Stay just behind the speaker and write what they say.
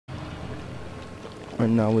Right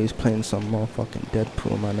now he's playing some motherfucking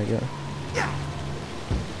Deadpool, my nigga.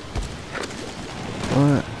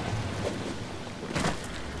 What?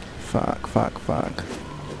 Fuck.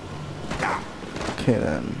 Okay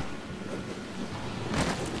then.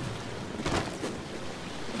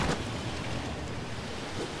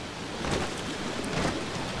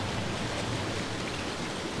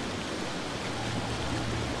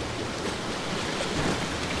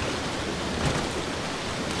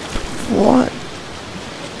 What?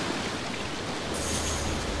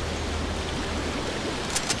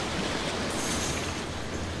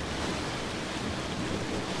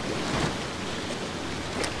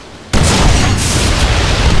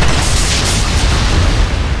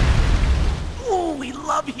 Ooh, we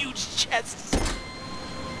love huge chests.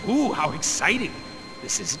 Ooh, how exciting.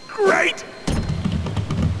 This is great.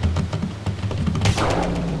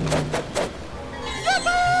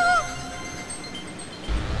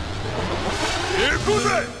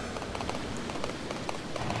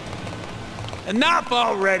 Enough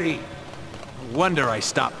already! No wonder I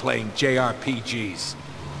stopped playing JRPGs.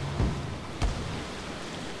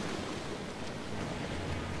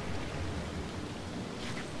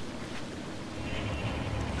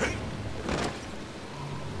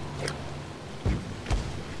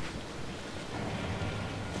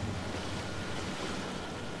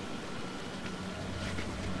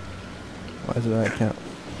 Why is it that I can't?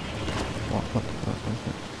 What the fuck?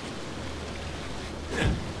 Okay.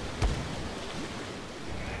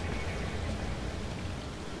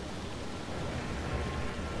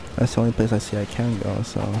 That's the only place I see I can go,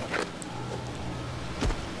 so.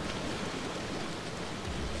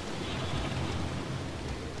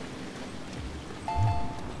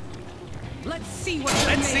 Let's see what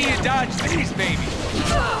Let's see you dodge these, baby.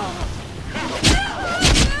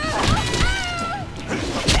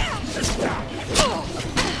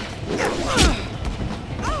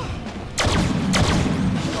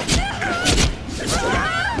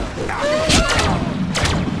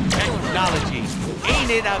 Technology.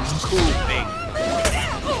 Ain't it a cool thing?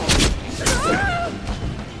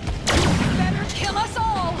 better kill us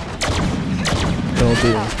all. Don't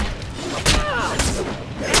do it.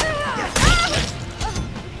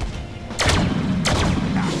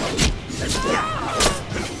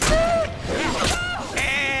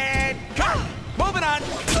 And cut! Moving on!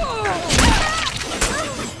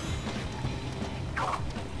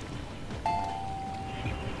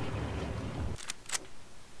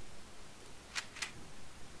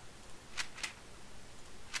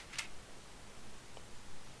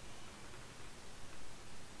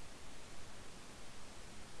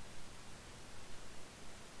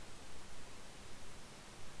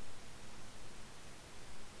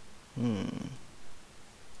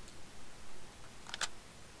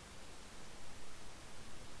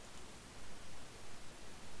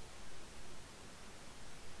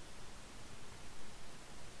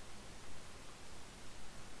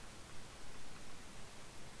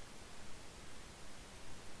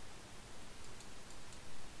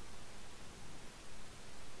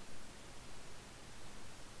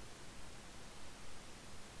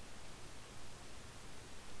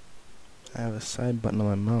 I have a side button on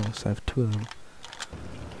my mouse. I have two of them.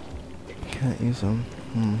 Can't use them.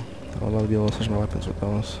 I would love to be able to switch my weapons with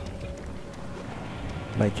those.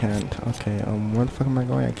 But I can't. Okay, where the fuck am I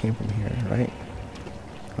going? I came from here, right?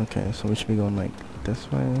 Okay, so we should be going like this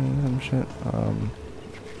way and shit.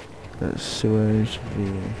 The sewers should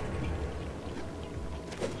be.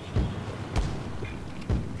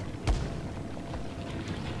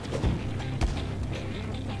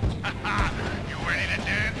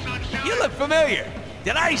 You look familiar.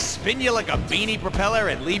 Did I spin you like a beanie propeller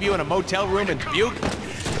and leave you in a motel room in Butte?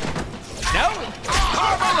 No?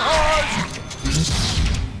 Carbon horse!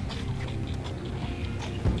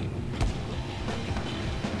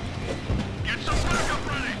 Get some backup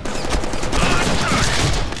ready.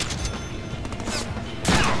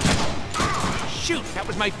 Shoot, that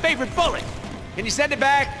was my favorite bullet. Can you send it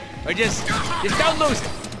back? Or just don't lose it.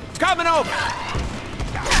 Coming over.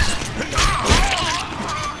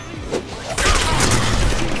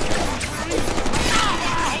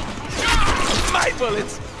 My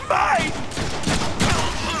bullets! Mine!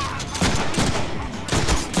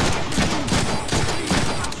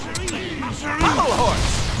 Pummel horse!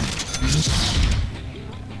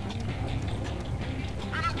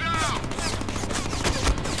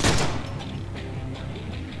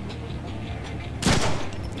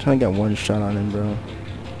 I'm trying to get one shot on him, bro.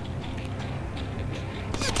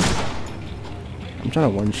 I'm trying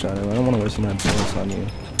to one shot him. I don't want to waste my bullets on you.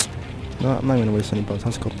 No, I'm not gonna waste any bullets.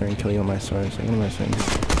 I'll just go up there and kill you with my sword. So what am I saying?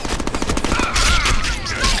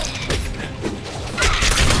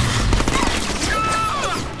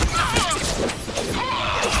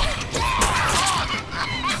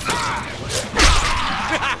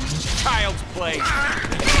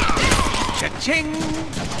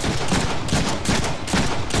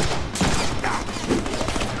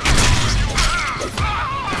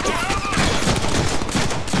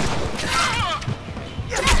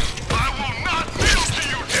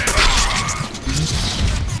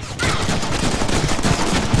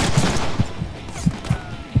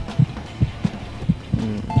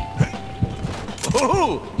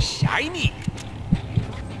 tiny.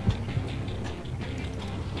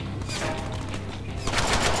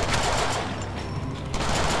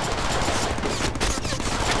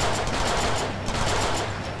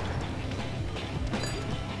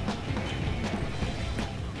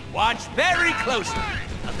 Watch very closely.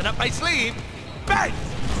 Nothing up my sleeve. Bang!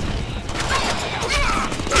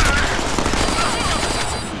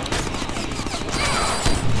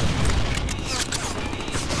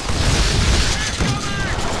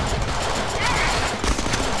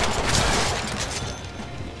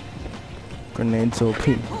 Grenades OP.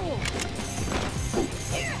 Would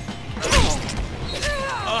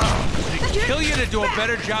it kill you to do a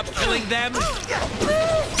better job killing them?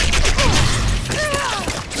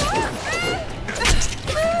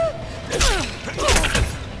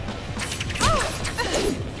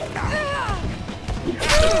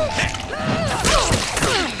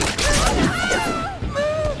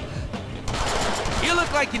 You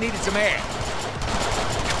look like you needed some air.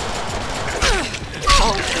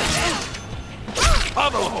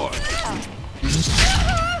 Pummel horse.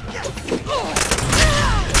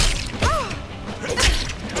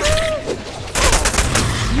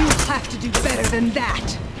 You have to do better than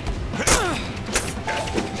that.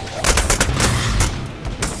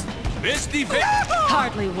 Misty Vic.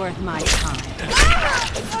 Hardly worth my time.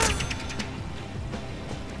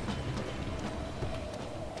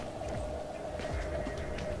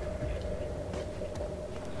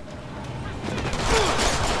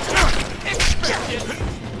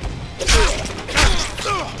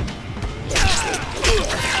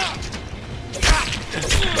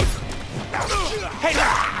 Hey,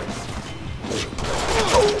 now.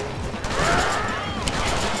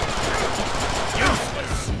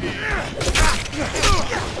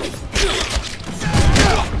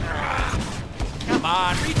 Come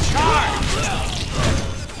on, recharge!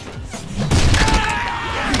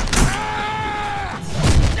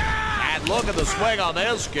 And look at the swing on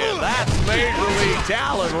this kid. That's Major League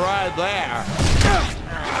talent right there.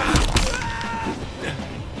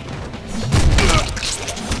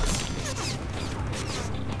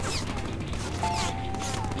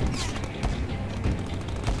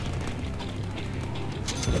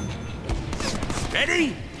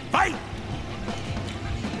 Ready? Fight!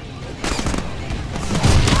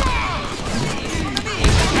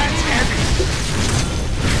 That's heavy.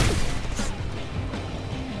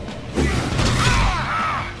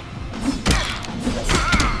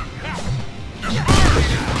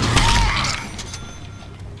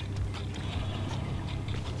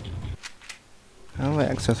 How do I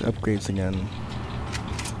access upgrades again?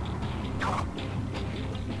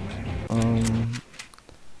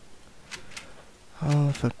 How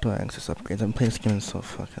the fuck do I access upgrades? I'm playing this game so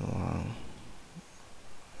fucking long.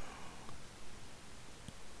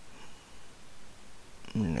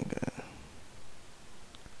 Nigga.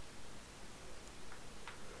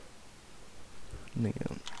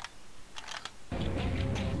 Nigga.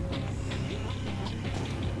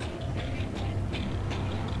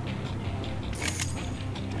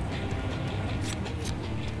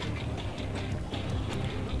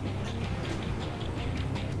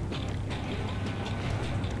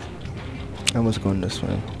 I was going this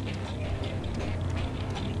way.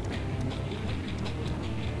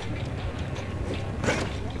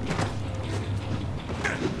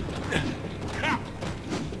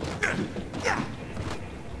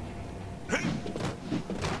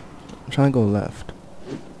 I'm trying to go left.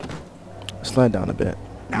 Slide down a bit.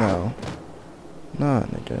 No. Nah,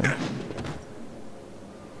 nigga.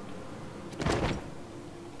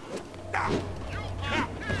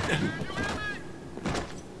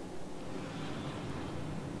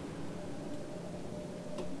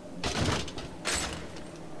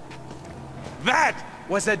 That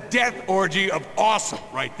was a death orgy of awesome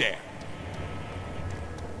right there.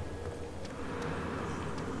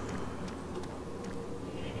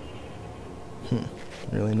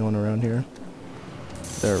 Really no one around here?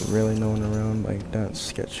 There really no one around? Like, that's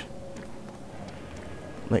sketch.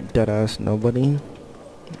 Like, dead ass nobody?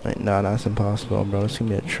 Like, nah, that's impossible, bro. It's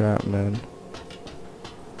gonna be a trap, man.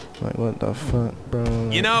 Like, what the fuck,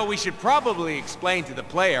 bro? You know, we should probably explain to the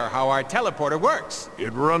player how our teleporter works.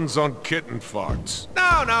 It runs on kitten farts.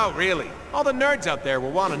 No, really. All the nerds out there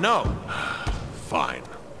will want to know. Fine.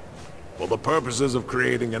 For the purposes of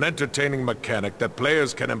creating an entertaining mechanic that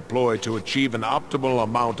players can employ to achieve an optimal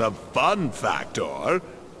amount of fun factor,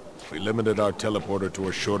 we limited our teleporter to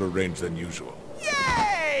a shorter range than usual.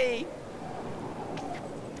 Yay!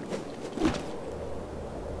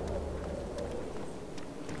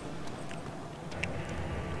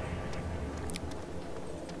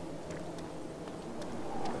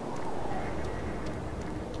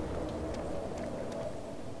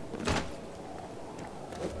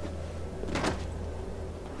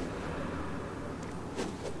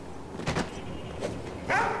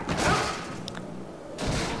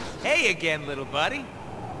 Hey again, little buddy.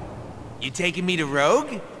 You taking me to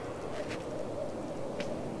Rogue?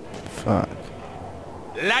 Fuck.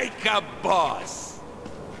 Like a boss.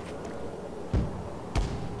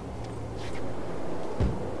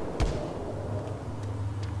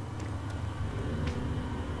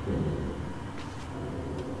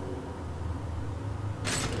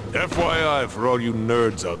 FYI for all you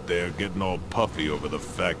nerds out there getting all puffy over the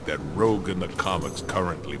fact that Rogue in the comics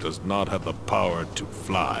currently does not have the power to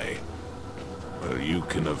fly. Well, you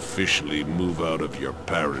can officially move out of your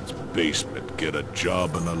parents' basement, get a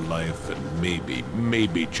job and a life, and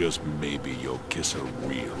maybe just maybe you'll kiss a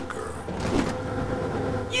real girl.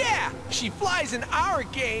 Yeah, she flies in our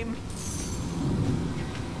game.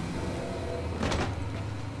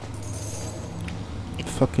 The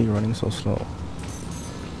fuck are you running so slow?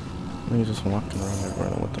 You're just walking around like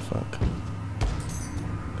running, what the fuck?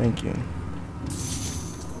 Thank you.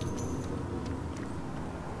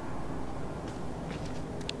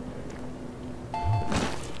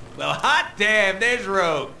 Well, hot damn, there's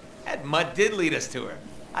Rogue. That mutt did lead us to her.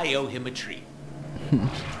 I owe him a treat.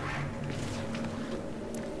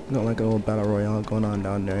 Got like a little battle royale going on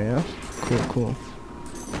down there, yeah? Cool, cool.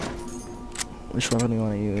 Which one do you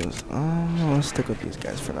want to use? Let's stick with these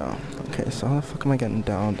guys for now. Okay, so how the fuck am I getting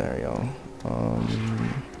down there, yo?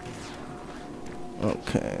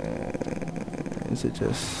 Okay. Is it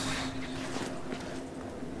just...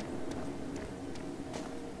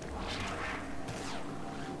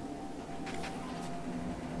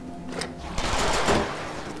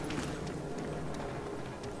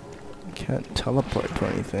 Can't teleport to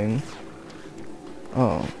anything.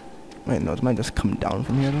 Oh. Wait, no, it might just come down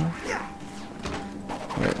from here, though?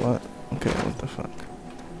 Wait, what? Okay, what the fuck?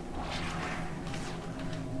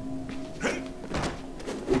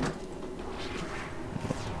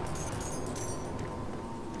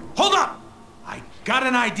 Hold up! I got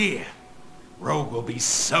an idea. Rogue will be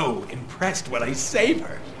so impressed when I save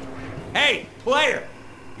her. Hey, player!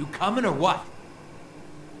 You coming or what?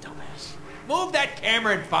 Dumbass. Move that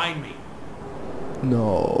camera and find me.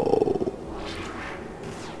 No.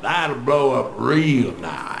 That'll blow up real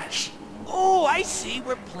nice. Oh, I see.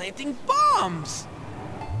 We're planting bombs.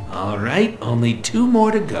 All right, only 2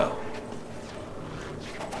 more to go.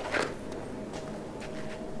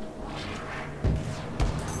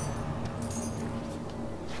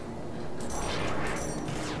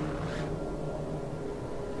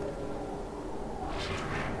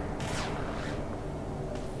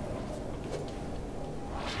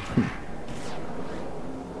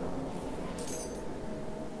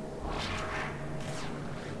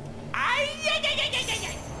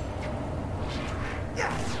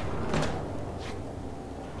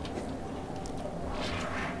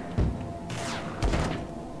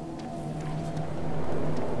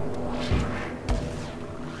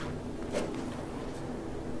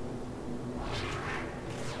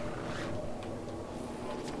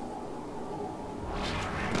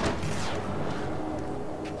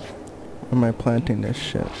 Where am I planting this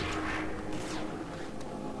shit?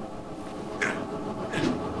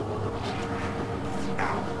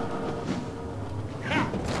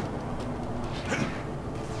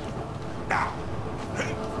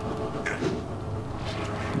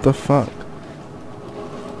 What the fuck?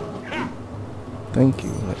 Thank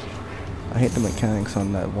you. Like, I hate the mechanics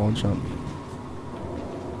on that wall jump.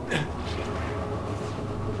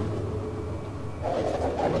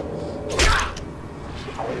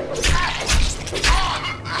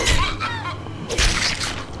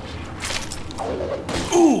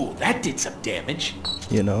 Ooh, that did some damage.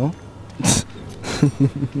 You know?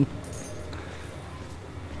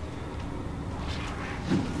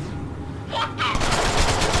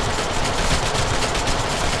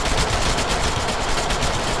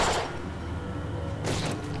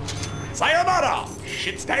 Sayonara,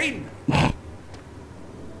 shit stain.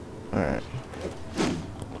 Alright.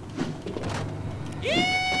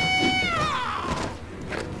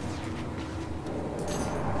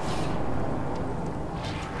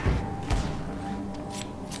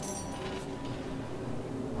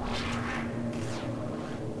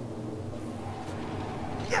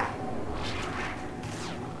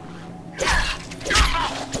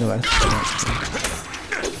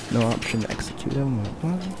 No option to execute him?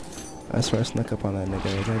 What? I swear I snuck up on that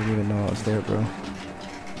nigga. I didn't even know I was there, bro.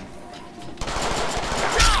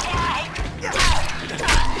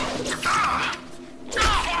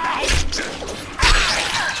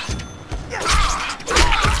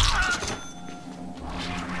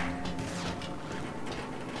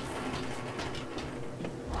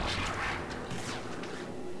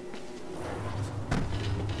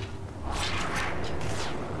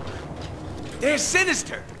 They're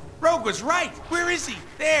sinister. Rogue was right. Where is he?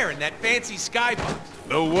 There, in that fancy skybox.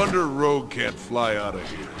 No wonder Rogue can't fly out of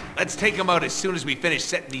here. Let's take him out as soon as we finish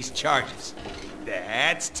setting these charges.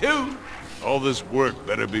 That's 2. All this work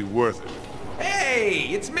better be worth it. Hey,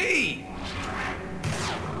 it's me!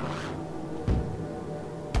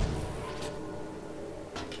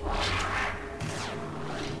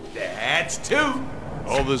 That's 2.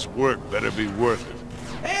 All this work better be worth it.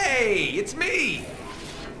 Hey, it's me!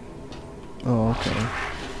 Oh, okay.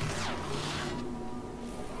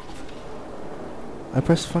 I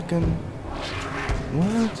pressed fucking...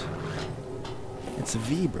 What? It's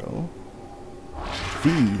V, bro.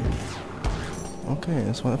 V. Okay,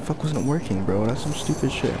 that's why the fuck wasn't working, bro. That's some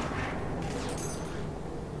stupid shit.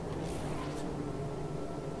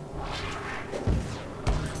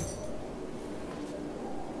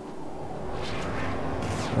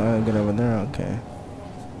 Get over there, okay.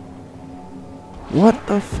 What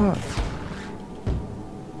the fuck?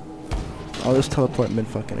 I'll just teleport mid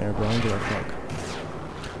fucking air, bro. I don't give a fuck.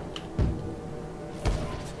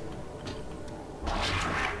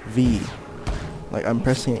 V. Like, I'm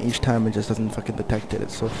pressing it each time, it just doesn't fucking detect it.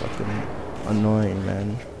 It's so fucking annoying,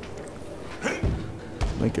 man.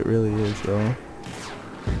 Like, it really is, though.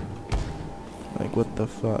 Like, what the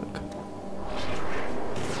fuck?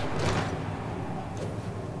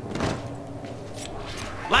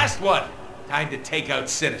 Last one! Time to take out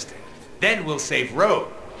Sinister. Then we'll save Rogue.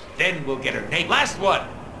 Then we'll get her naked. Last one!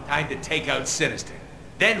 Time to take out Sinister.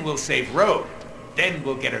 Then we'll save Rogue. Then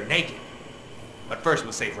we'll get her naked. But first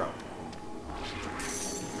we'll save Rogue.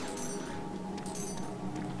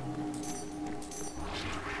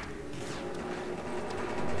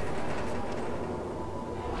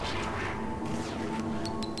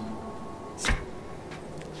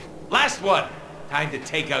 Last one! Time to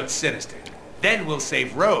take out Sinister. Then we'll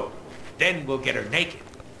save Rogue. Then we'll get her naked.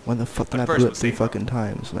 Why the fuck did I But do first it 3 we'll fucking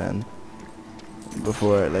times, man?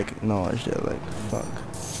 Before I, like, acknowledged it, like, fuck.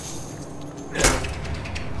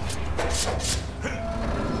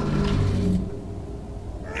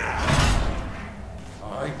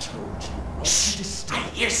 I told you. Shh! I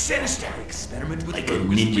hear Sinister! Experiment with Like a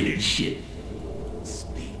Rogue ninja is shit.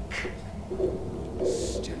 Speak.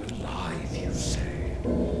 Still alive, you say?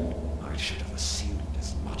 I should have assumed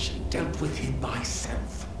as much and dealt with him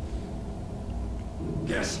myself.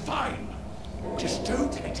 Yes, fine. Just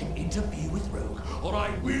don't let him interfere with Rogue, or I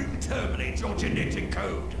will terminate your genetic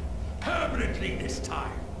code. Permanently this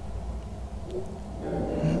time.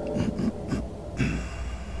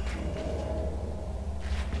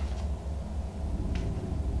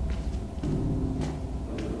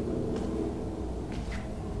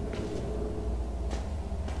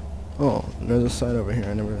 Oh, there's a side over here.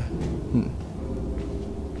 I never...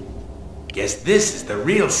 Guess this is the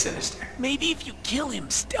real Sinister. Maybe if you kill him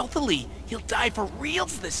stealthily, he'll die for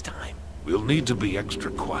reals this time. We'll need to be extra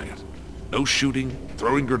quiet. No shooting,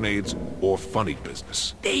 throwing grenades, or funny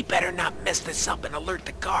business. They better not mess this up and alert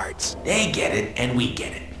the guards. They get it, and we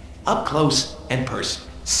get it. Up close and personal.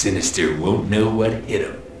 Sinister won't know what hit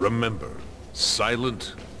him. Remember,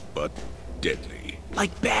 silent but deadly.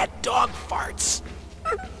 Like bad dog farts.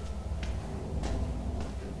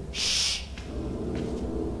 Shh.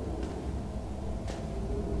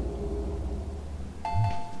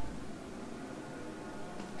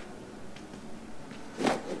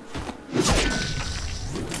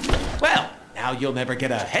 Well, now you'll never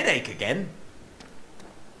get a headache again.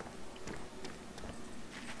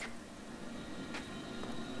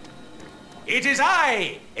 It is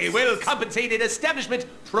I, a well-compensated establishment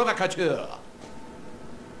provocateur.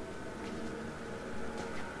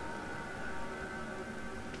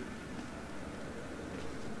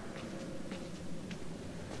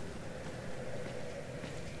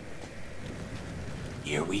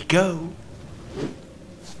 Here we go.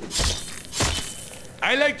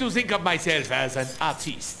 I like to think of myself as an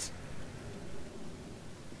artiste.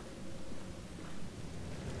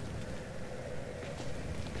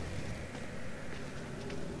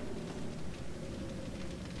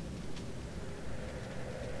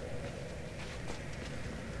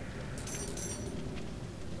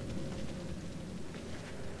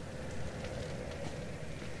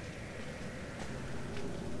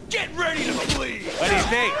 Get ready to bleed! What do you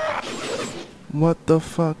think? What the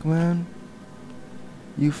fuck, man?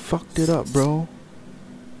 You fucked it up, bro.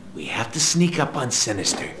 We have to sneak up on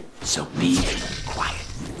Sinister, so be quiet.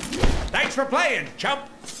 Thanks for playing, chump!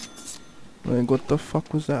 Like, what the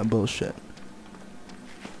fuck was that bullshit?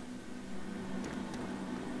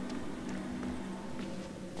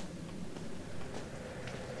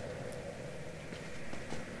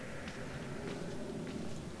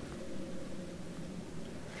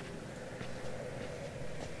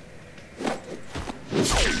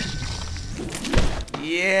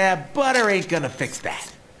 Yeah, butter ain't gonna fix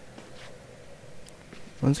that.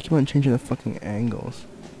 Let's keep on changing the fucking angles.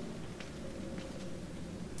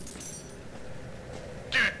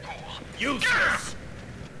 Deadpool, useless.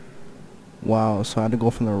 Wow, so I had to go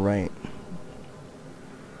from the right.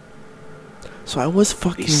 So I was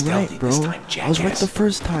fucking stealthy right, bro. this time, I was right jackass. the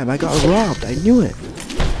first time. I got robbed. I knew it.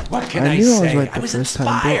 What can I I knew I was say? right I the was first time,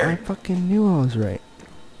 bro. I inspired. fucking knew I was right.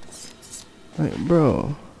 Like,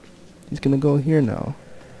 bro. He's gonna go here now.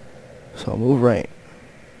 So I'll move right.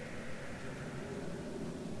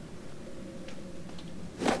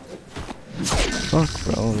 Fuck,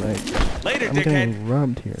 bro. Like, Later, I'm dickhead. getting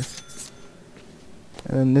robbed here.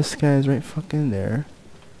 And then this guy's right fucking there.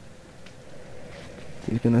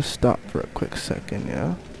 He's gonna stop for a quick second,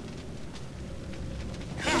 yeah?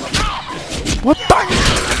 What the?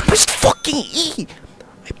 I pressed fucking E!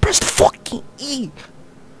 I pressed fucking E!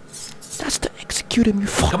 That's to execute him, you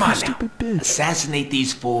fucking Come on now. stupid bitch. Assassinate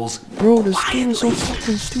these fools. Bro, this game is so quietly.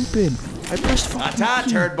 fucking stupid. I pressed fucking Ta-ta,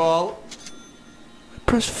 E. turd ball. I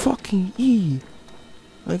pressed fucking E.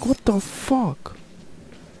 Like, what the fuck?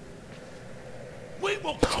 We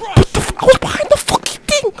will What crush. the f— I was behind the fucking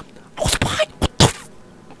thing! I was behind— what the f—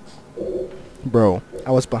 Bro,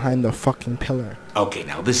 I was behind the fucking pillar. Okay,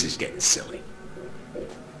 now this is getting silly.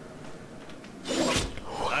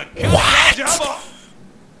 What?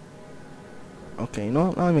 Okay, you know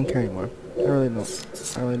what? I don't even care anymore. I really don't.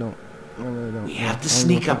 I really don't. I really don't. We have to I don't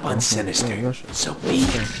sneak give a up fuck, on bro. Sinister, Yeah, real shit. so be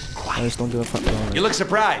I quiet. just don't give a fuck, bro. You look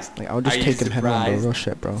surprised. Like, I'll just Are you take him head on, bro. surprised? Real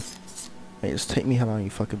shit, bro. Like, just take me head on, you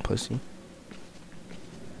fucking pussy.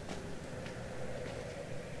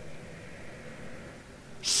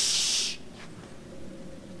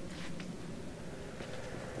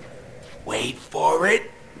 Wait for it.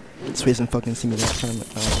 This way doesn't fucking see me that time. I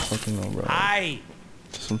don't fucking know, bro. Hi.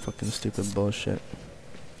 Just some fucking stupid bullshit.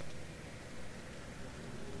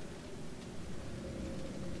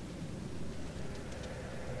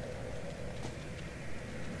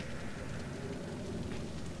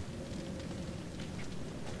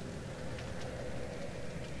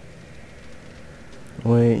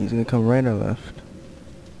 Wait, he's gonna come right or left?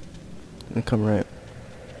 He's gonna come right.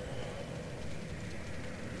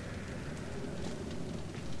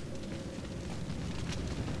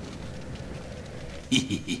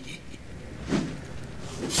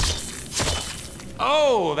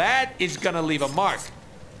 Oh, that is gonna leave a mark.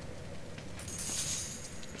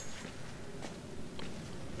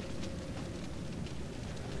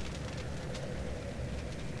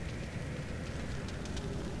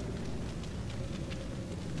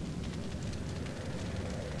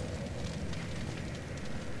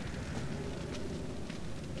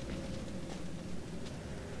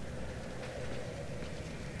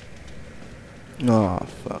 Oh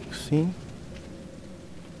fuck, see?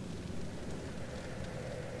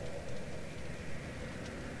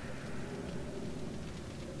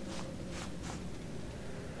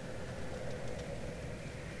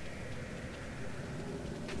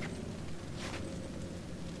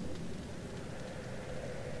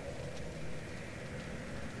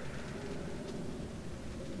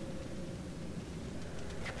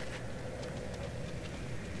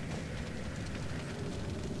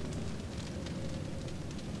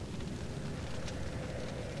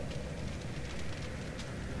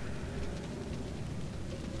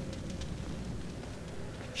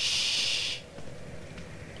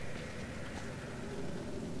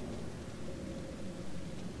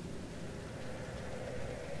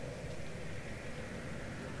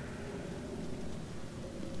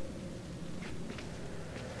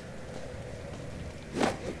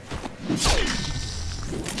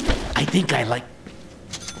 I think I like.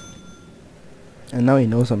 And now he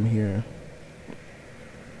knows I'm here.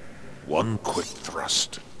 One quick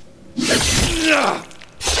thrust.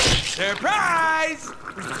 Surprise!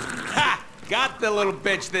 Ha! Got the little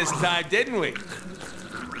bitch this time, didn't we?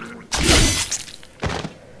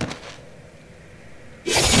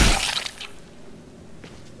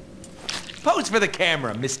 Pose for the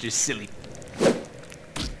camera, Mr. Silly.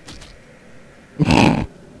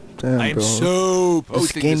 Damn, I am bro. so This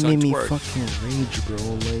posting game this made on me twerk. fucking rage, bro.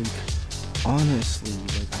 Like, honestly,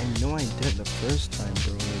 like, I know I did the first time,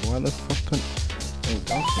 bro. Like, why the fuck couldn't— like,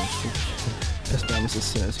 that was some stupid shit. That's not Mr.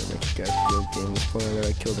 Sinister, make you guys feel game. Spoiler that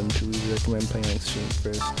I killed him too easy. Recommend playing on extreme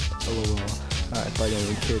first. LOL. I thought you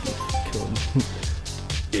only killed him.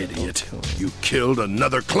 Idiot. You killed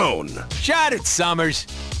another clone. Shot it, Summers.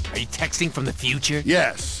 Are you texting from the future?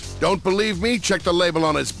 Yes. Don't believe me? Check the label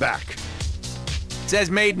on his back. It says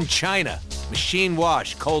made in China. Machine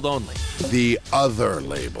wash, cold only. The other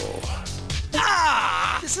label.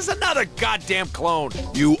 Ah! This is another goddamn clone.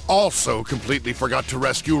 You also completely forgot to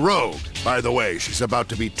rescue Rogue. By the way, she's about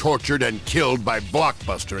to be tortured and killed by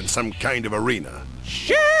Blockbuster in some kind of arena.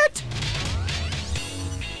 Shit!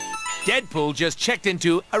 Deadpool just checked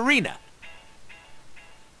into Arena.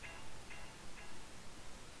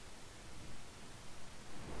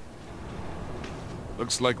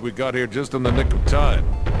 Looks like we got here just in the nick of time.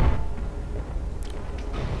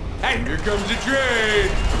 Hey, Here comes the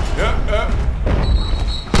train!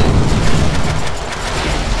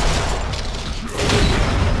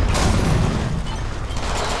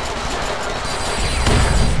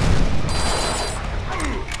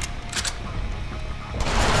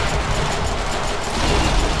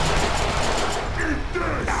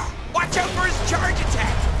 watch out for his charge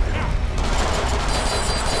attack!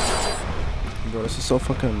 Bro, this is so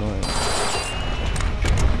fucking annoying.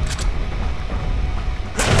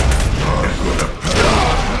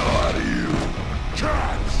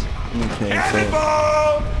 Okay,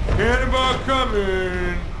 Cannonball! Cannonball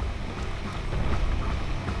coming!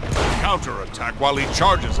 Counterattack while he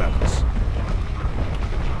charges at us.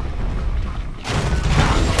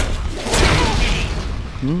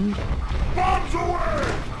 Bombs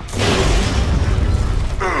away!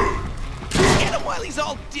 Get him while he's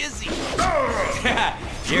all dizzy.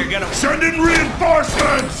 You're gonna... Send in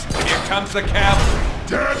reinforcements! Here comes the cavalry.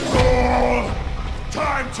 Deadpool!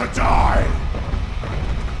 Time to die!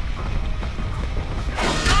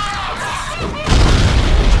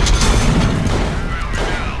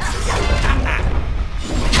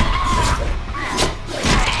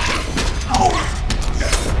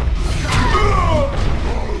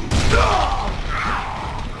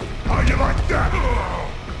 How you like that?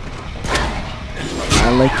 I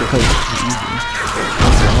like it because it's easy. That's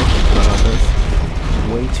what I like about this.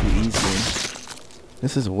 Way too easy.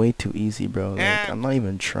 This is way too easy, bro. Like, I'm not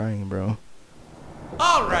even trying, bro.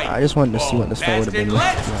 All right. I just wanted to see what this fight would have been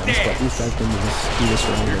like. Let's But these guys didn't just do this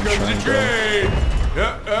rather than trying, bro.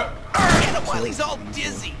 Get him while he's all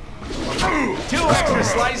dizzy. 2 extra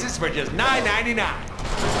slices for just $9.99.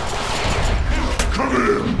 Come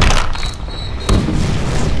here!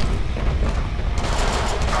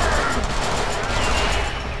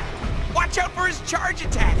 Watch out for his charge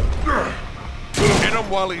attack. Hit him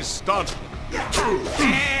while he's stunned.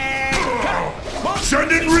 And cut.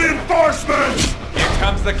 Send in reinforcements! Here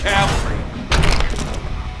comes the cavalry.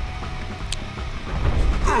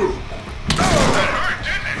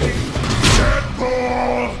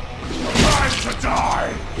 Deadpool! Time to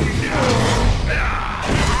die!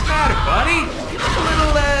 Matter, buddy. A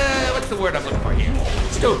little, what's the word I'm looking for here?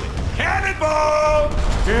 Stupid. Cannonball!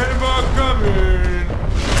 Cannonball coming!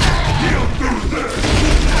 He'll do this!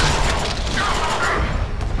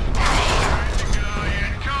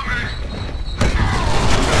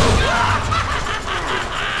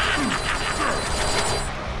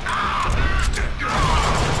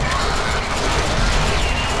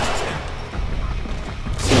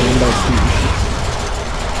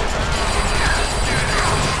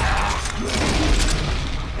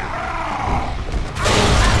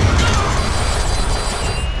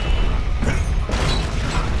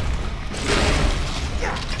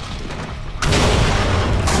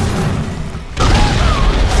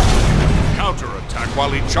 Counterattack while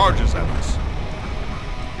he charges at us.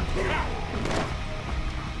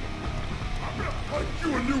 I'm gonna punch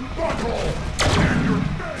you a new butthole! In your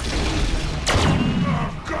face!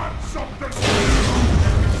 I've got something for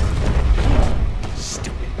you!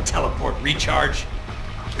 Stupid teleport recharge.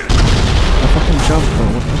 I fucking jumped, bro.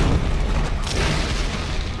 What the fuck?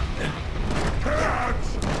 Cats!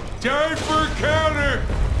 Time for counter!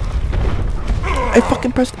 I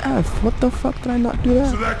fucking pressed F. What the fuck did I not do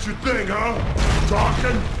So that? that's your thing, huh?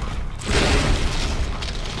 Talking?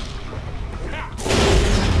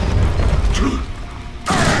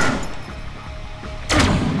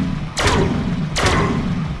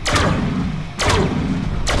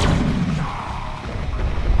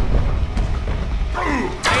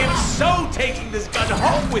 I am so taking this gun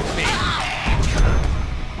home with me.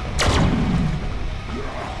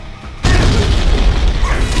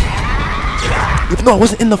 No, I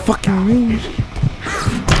wasn't in the fucking range.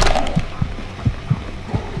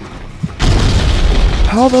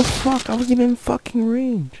 How the fuck? I wasn't even in fucking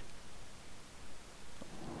range.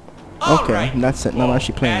 Okay, Alright. that's it. Now I'm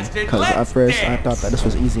actually playing. Bastard, Because at let's first I dance. thought that this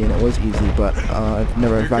was easy, and it was easy, but I've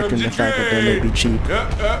never factored in the fact that there may be cheap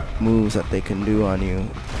moves that they can do on you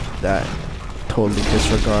that totally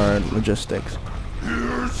disregard logistics.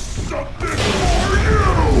 Here's something for you!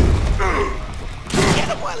 Get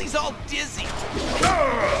him while he's all dizzy.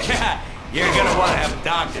 You're gonna want to have a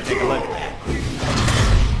doctor take a look at that.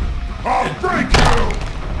 I'll break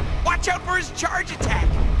you! Watch out for his charge attack!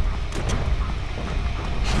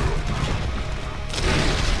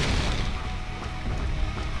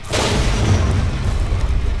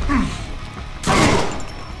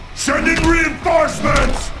 Sending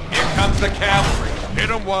reinforcements! Here comes the cavalry. Hit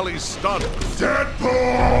him while he's stunned.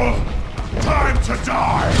 Deadpool! Time to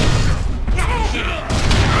die!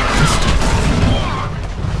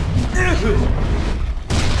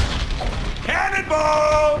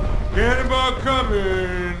 Cannonball! Cannonball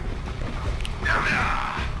coming! I'm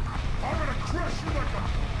gonna crush you like a...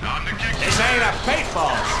 Time to kick This ain't a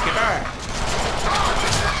paintball, Skipper.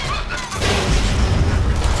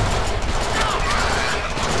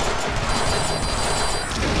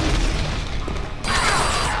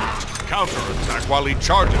 Counterattack while he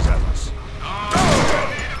charges at us.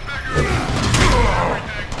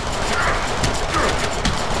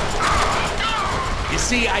 You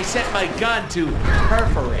see, I set my gun to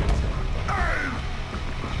perforate.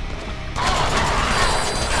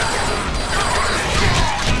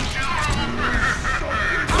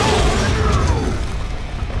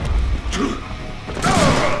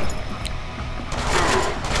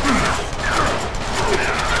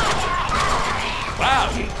 Wow,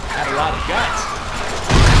 he had a lot of guts.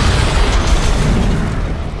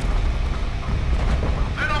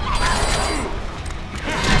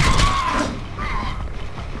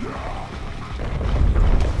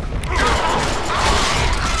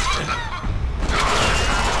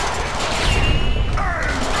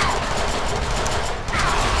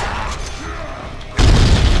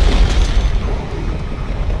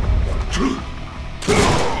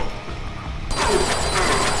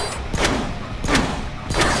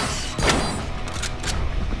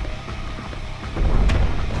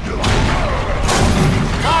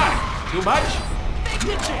 Too much?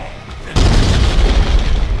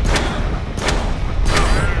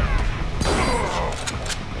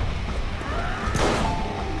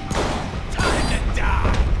 Time to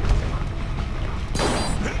die.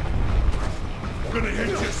 I'm gonna hit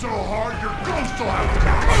you so hard your ghost will have to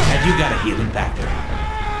die! And you got a healing factor.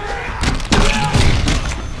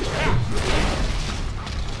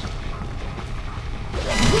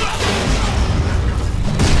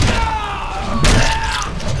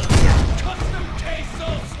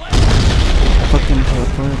 Fucking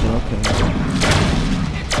teleporter, okay.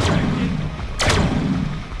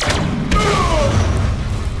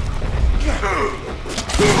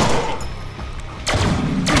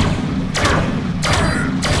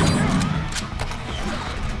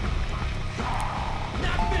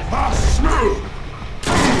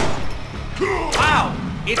 Wow,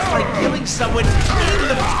 it's like killing someone in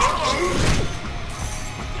the...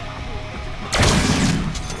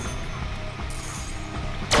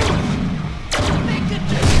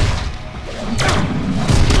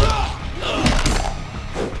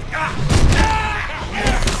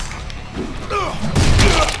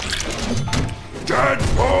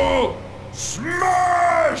 Deadpool!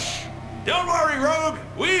 Smash! Don't worry, Rogue.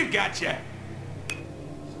 We've got you.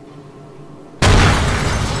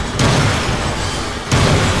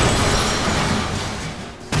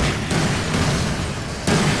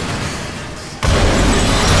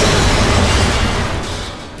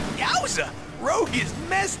 Yowza! Rogue is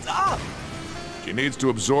messed up. She needs to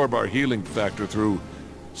absorb our healing factor through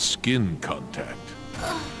skin contact.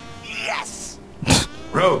 Yes!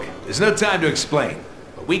 Rogue, there's no time to explain,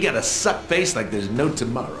 but we gotta suck face like there's no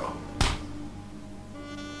tomorrow.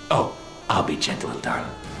 Oh, I'll be gentle,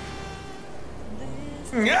 darling.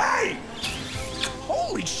 Hey!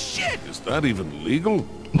 Holy shit! Is that even legal?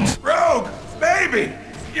 Rogue, baby!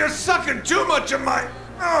 You're sucking too much of my...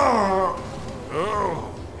 Oh!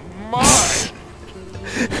 Oh, my!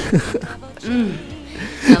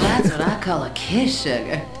 Now that's what I call a kiss,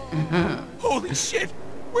 sugar. Holy shit!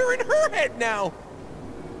 We're in her head now!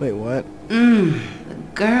 Wait, what? The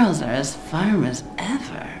girls are as firm as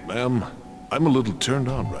ever. Ma'am, I'm a little turned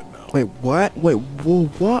on right now. Wait, what? Wait, whoa,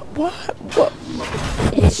 what? What?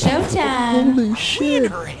 It's showtime. Holy shit.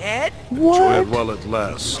 Her head? Enjoy What? it while it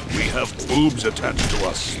lasts. We have boobs attached to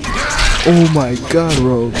us. Oh my god,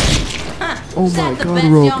 Rogue. Oh Is my that the god, best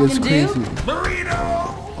Rogue y'all is can crazy. do?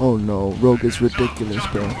 Burrito! Oh no, Rogue is ridiculous,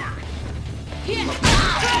 bro.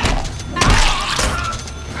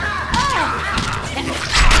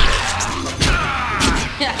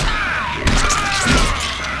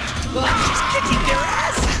 Kicking their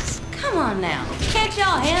asses! Come on now. Can't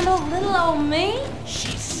y'all handle little old me?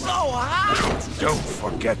 She's so hot! Don't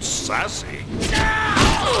forget Sassy.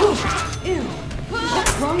 Ew.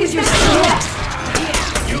 What's wrong with your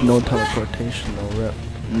skin? No teleportation, no rep.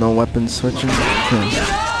 No weapon switching. Oh,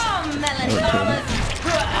 melon.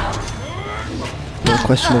 No quick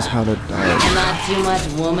question is how to die. Am I too much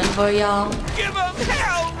woman for y'all? Give him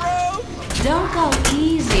hell, Rogue! Don't go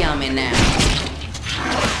easy on me now.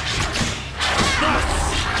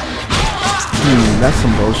 That's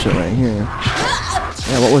some bullshit right here.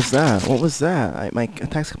 Yeah, what was that? What was that? My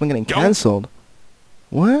attacks kept on getting cancelled.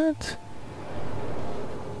 What?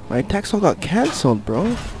 My attacks all got cancelled,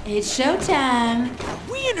 bro. It's showtime. Are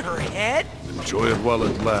we in her head? Enjoy it while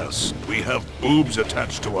it lasts. We have boobs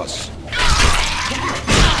attached to us. Is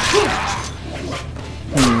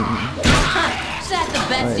that the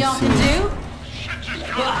best y'all can do?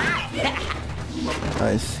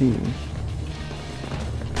 I see.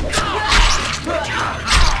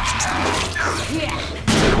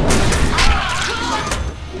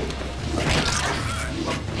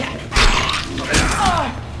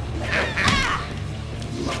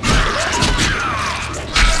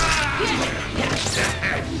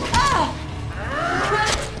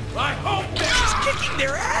 I hope she's kicking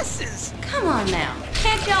their asses! Come on now.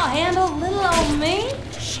 Can't y'all handle little old me?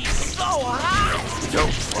 She's so hot!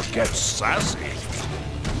 Don't forget Sassy.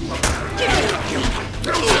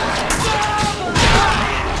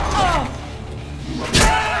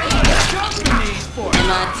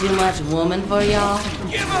 Am I too much woman for y'all?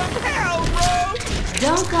 Give him hell, Rogue!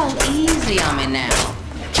 Don't go easy on me now.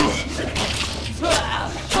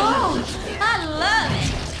 Oh, I love it.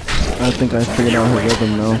 I think I figured out her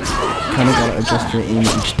rhythm now. Kinda gotta adjust your aim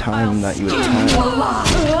each time that you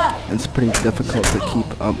attack. It's pretty difficult to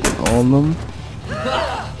keep up with all of them.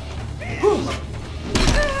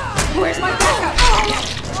 Where's my backup?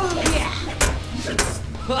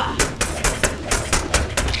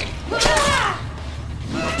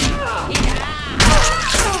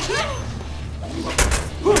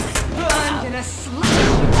 I'm gonna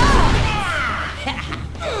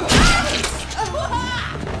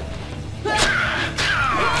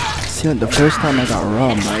See, like, the first time I got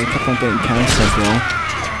robbed, I kept on getting cancelled, bro.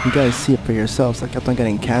 You guys see it for yourselves. I kept on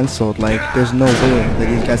getting cancelled. Like, there's no way that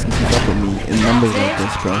these guys can keep up with me in numbers like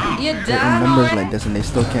this, bro. They're in numbers like this, and they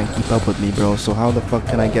still can't keep up with me, bro. So how the fuck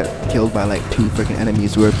can I get killed by like 2 freaking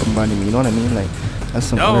enemies who are bombarding me? You know what I mean? Like, that's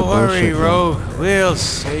some other bullshit, bro. Rogue. We'll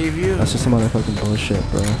save you. That's just some other fucking bullshit,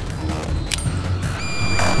 bro.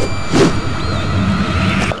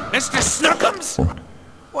 Mr. Snookums?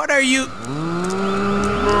 What are you...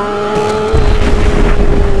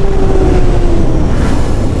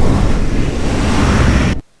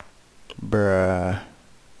 Bruh.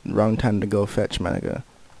 Wrong time to go fetch, my nigga.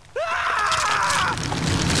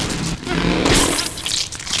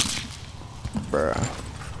 Bruh.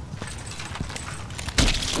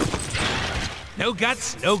 No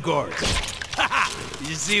guts, no gores.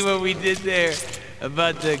 You see what we did there?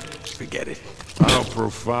 About the... Forget it. How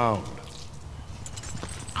profound.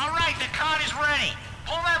 All right, the cart is ready.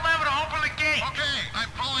 Pull that lever to open the gate. Okay, I'm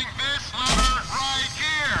pulling this lever right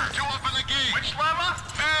here to open the gate. Which lever?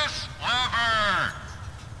 This lever.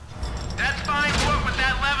 That's fine work with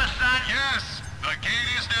that lever, son. Yes, the gate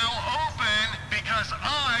is now open because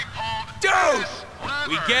I pulled Dude! this lever.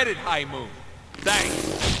 We get it, High Moon. Thanks.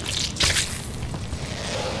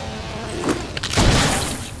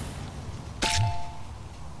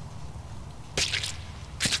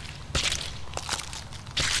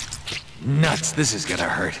 Nuts, this is gonna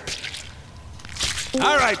hurt.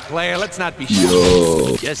 All right, player, let's not be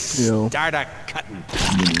shy. Just Yo. start a cutting.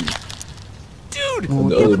 Dude, Oh, we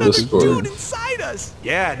the have another Discord. dude inside us.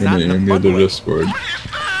 Yeah, In not the, in in the the other fun way. Discord.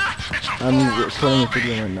 I'm recording a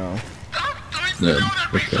video right now. Yeah,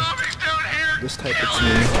 okay. This type it's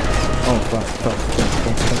me. Oh fuck, fuck.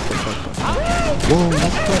 Whoa,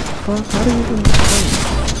 what the fuck? How do you even play?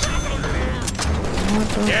 What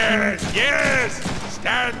the Yes, yes!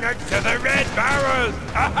 Stand next to the red barrels!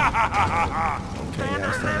 Okay,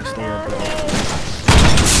 yeah, stay up, bro.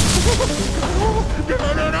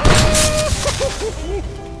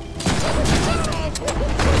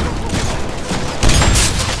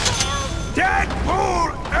 Deadpool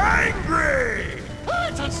angry!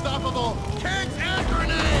 It's unstoppable. Kegs and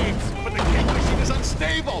grenades. But the keg machine is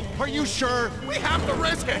unstable. Are you sure? We have to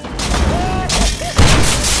risk it.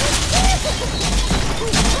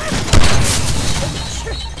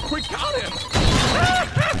 We got him.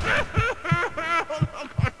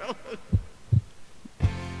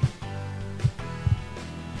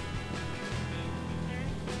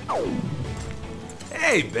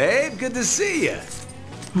 Hey, babe, good to see you.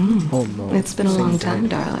 Oh no. It's been a long time,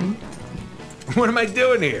 darling. What am I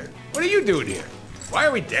doing here? What are you doing here? Why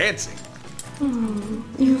are we dancing?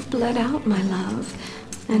 You've bled out, my love.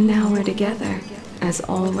 And now we're together. As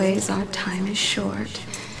always, our time is short.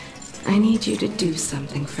 I need you to do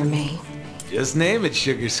something for me. Just name it,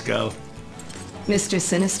 Sugar Skull. Mr.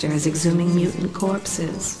 Sinister is exhuming mutant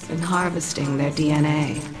corpses and harvesting their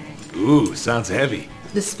DNA. Ooh, sounds heavy.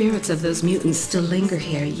 The spirits of those mutants still linger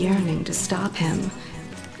here, yearning to stop him.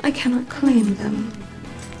 I cannot claim them.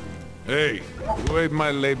 Hey, who ate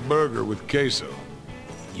my late burger with queso?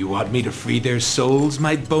 You want me to free their souls,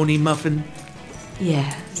 my bony muffin?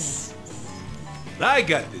 Yes. I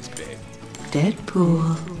got this, babe.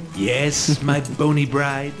 Deadpool. Yes, my bony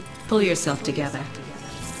bride. Pull yourself together.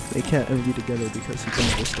 They can't ever be together because he can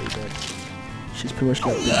never stay dead. She's pretty much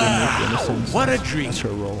got the innocence. What a dream. That's her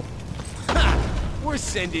role. We're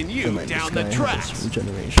sending you And, like, down this the guy tracks. has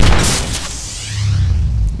regeneration.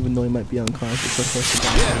 Even though he might be unconscious, of course he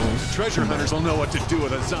doesn't. Treasure hunters will know what to do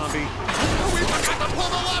with a zombie. We forgot to pull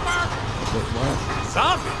the lever! Wait, what?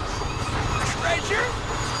 Zombies? Treasure?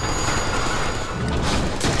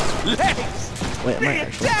 Legs! Wait, am I Bring it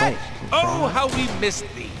actually back! fight? Oh, how we missed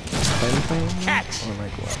thee! Fighting? Catch! Or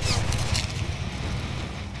like what?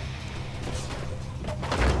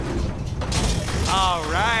 All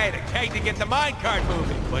right, a keg to get the minecart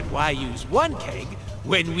moving. But why use one keg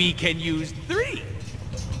when we can use 3?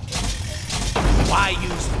 Why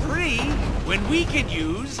use 3 when we can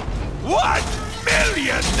use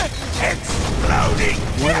 1,000,000 exploding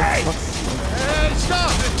kegs?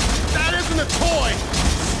 Stop! That isn't a toy!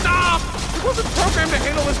 Stop! It wasn't programmed to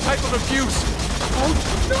handle this type of abuse! Oh,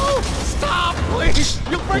 no! Stop, please!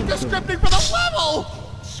 You'll break the scripting for the level!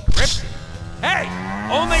 Script? Hey!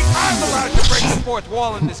 Only I'm allowed to break the fourth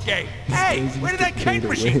wall in this game. Hey! Where did that keg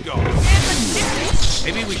machine go?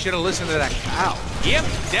 Maybe we should have listened to that cow. Yep,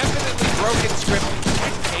 definitely broken scripting.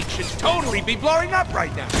 That cake should totally be blowing up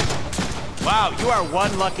right now. Wow, you are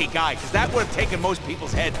one lucky guy, because that would have taken most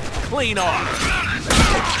people's heads clean off.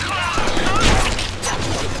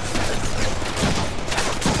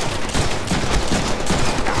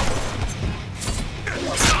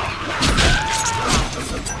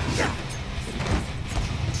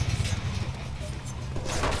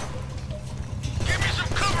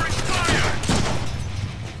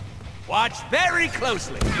 Watch very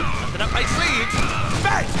closely. Something up my sleeve.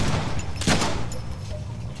 Bang!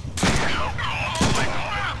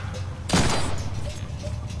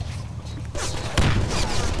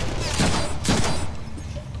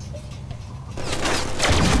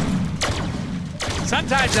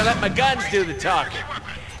 Sometimes I let my guns do the talking.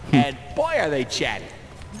 And boy, are they chatty.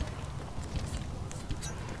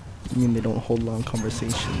 I mean, they don't hold long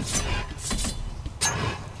conversations.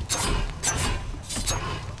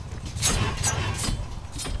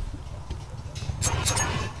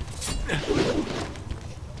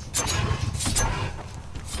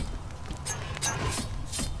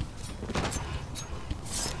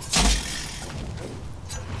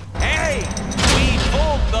 Hey, we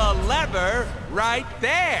pulled the lever right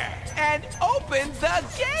there and opened the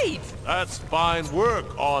gate. That's fine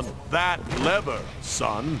work on that lever,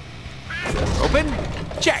 son. Open?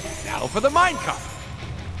 Check. Now for the minecart.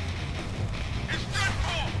 It's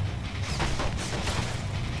Deadpool!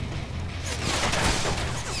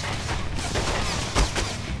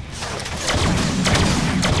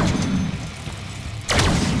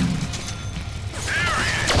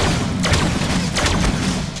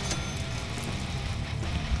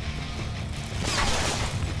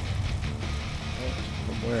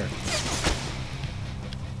 From where?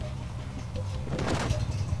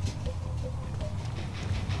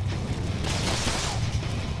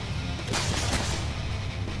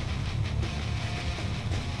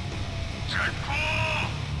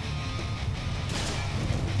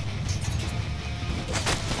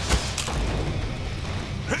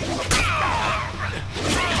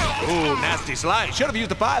 Ooh, nasty slide. Should have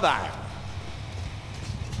used the 5-iron.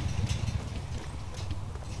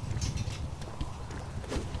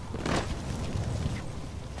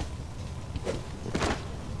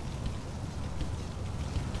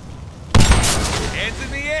 Hands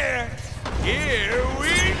in the air. Here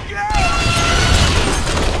we go!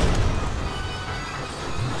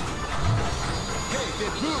 Hey,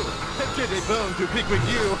 Deadpool! Get a bone to pick with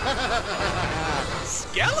you!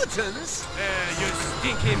 Skeletons? You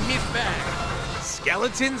stinking meatbag.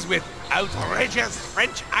 Skeletons with outrageous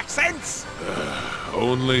French accents?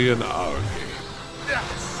 Only in our game.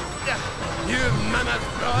 You mama's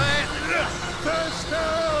boy!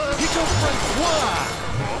 Faster! Pico Francois!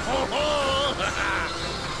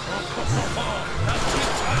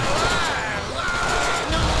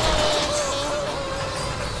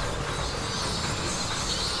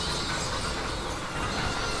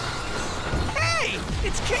 Hey,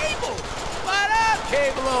 it's Cable! What up,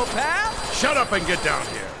 Cable, old pal? Shut up and get down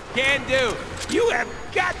here. Can do. You have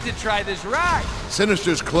got to try this ride.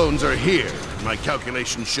 Sinister's clones are here. My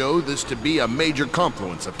calculations show this to be a major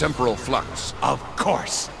confluence of temporal flux. Of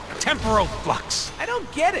course. Temporal flux. I don't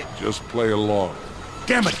get it. Just play along.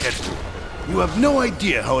 Damn it, Deadpool. You have no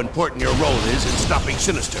idea how important your role is in stopping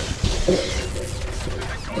Sinister.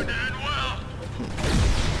 Going to end well.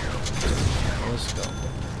 Let's go.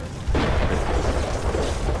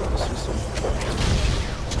 Let's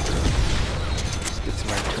get some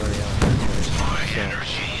bacteria on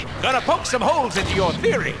there. Gonna poke some holes into your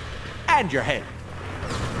theory. And your head.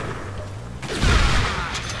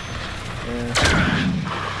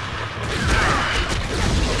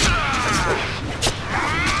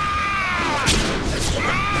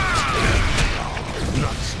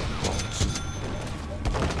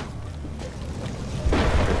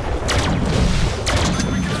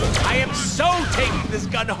 I am so taking this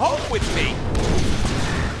gun home with me.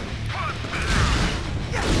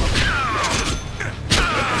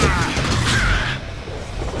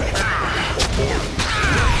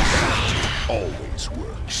 Always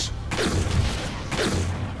works.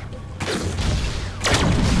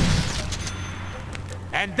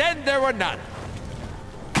 And then there were none.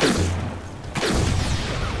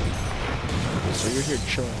 So you're here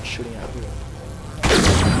chilling, shooting at who?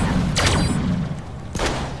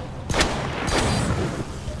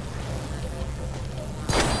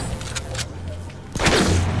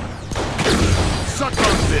 Suck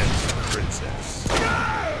on this, princess.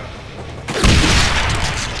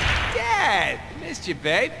 Dad, missed you,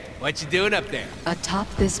 babe. What you doing up there? Atop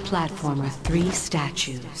this platform are 3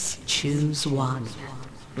 statues. Choose one.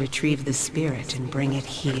 Retrieve the spirit and bring it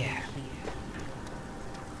here.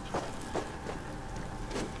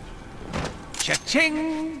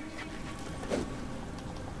 Cha-ching!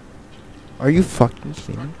 Are you fucking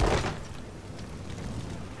kidding me?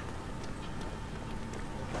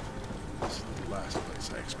 This is the last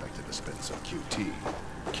place I expected to spend some QT.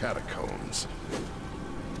 Catacombs.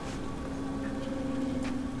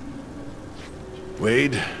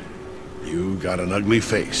 Wade, you got an ugly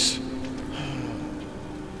face.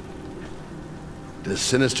 Does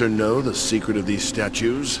Sinister know the secret of these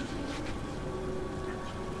statues?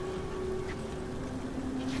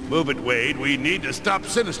 Move it, Wade. We need to stop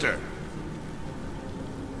Sinister.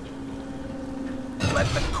 Let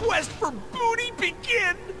the quest for booty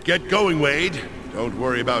begin! Get going, Wade. Don't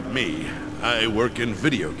worry about me. I work in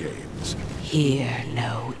video games. Hear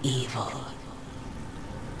no evil.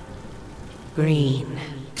 Green.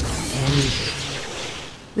 Envy.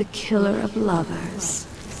 The killer of lovers.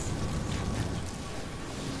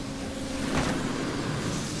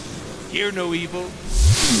 Hear no evil.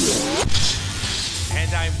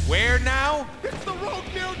 And I'm where now? It's the rogue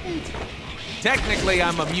mutant! Technically,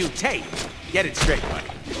 I'm a mutate. Get it straight, buddy.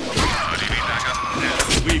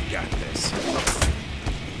 We've got this.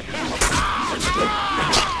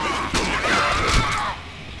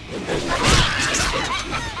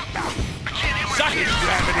 Suck it,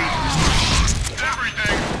 gravity!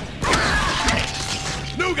 Everything!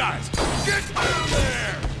 New guys, get down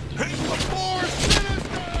there! Before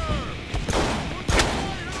Sinister!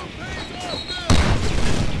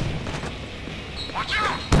 Watch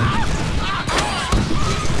out!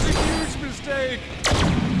 It's a huge mistake!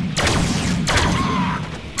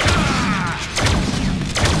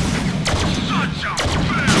 Such a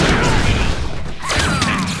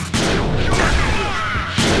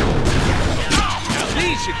Now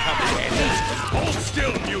these should come in handy. Hold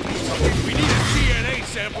still, mutants! We need a DNA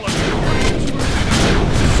sample of your brains!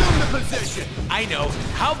 Assume the position! I know.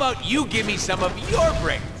 How about you give me some of your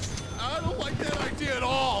brains? I don't like that idea at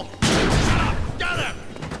all! Got him!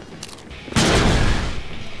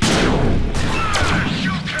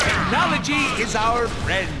 Technology is our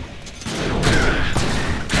friend.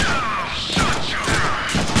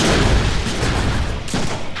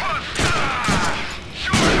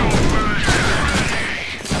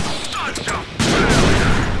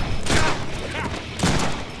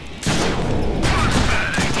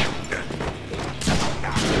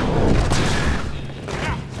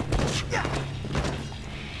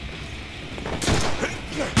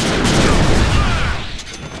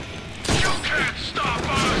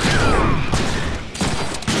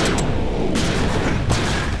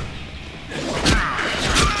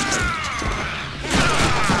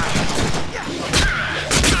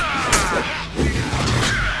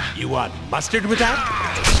 You want mustard with that?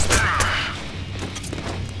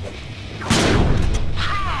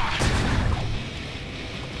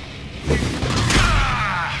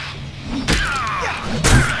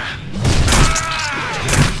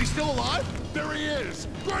 Is he still alive? There he is!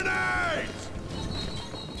 Grenades!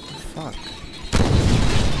 Fuck.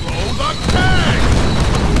 Roll the tank!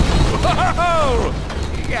 Whoa!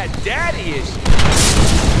 You got daddy finish.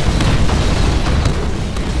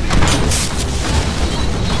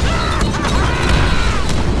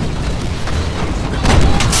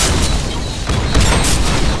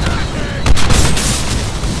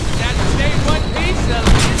 Got to stay in one piece a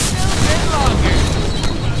little bit longer.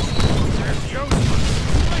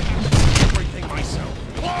 Everything myself.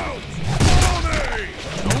 Whoa! Follow me!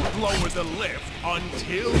 Don't lower the lift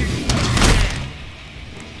until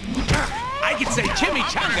I can say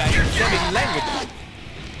chimichanga in 7 languages.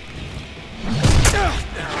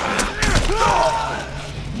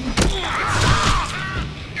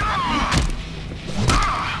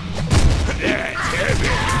 that's heavy.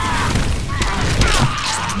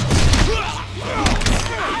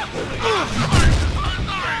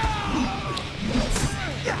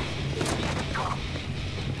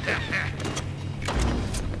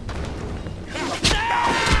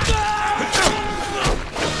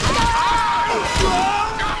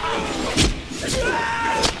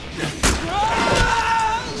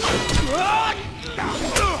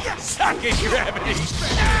 Suck it, gravity.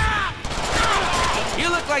 You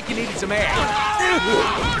look like you needed some air.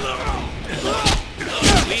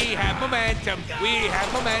 We have momentum. We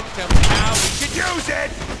have momentum. Now we should use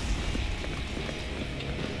it.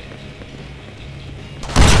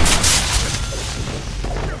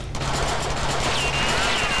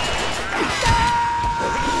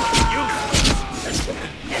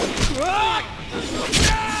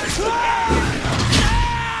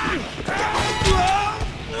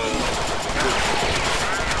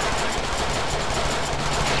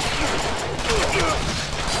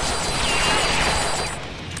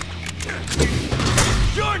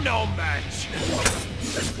 You're no match.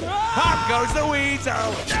 Pop goes the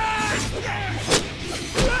weasel.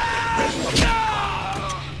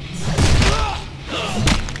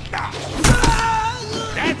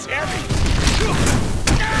 That's heavy.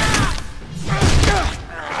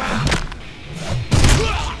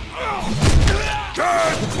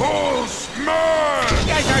 Deadpool smash! You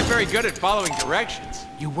guys aren't very good at following directions.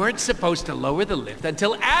 You weren't supposed to lower the lift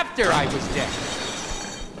until after I was dead.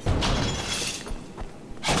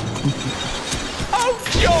 Oh,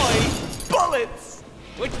 joy! Bullets!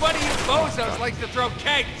 Which one of you bozos likes to throw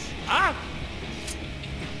kegs, huh?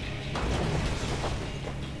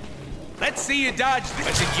 Let's see you dodge this.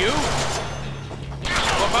 Was it you?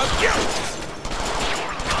 How about you?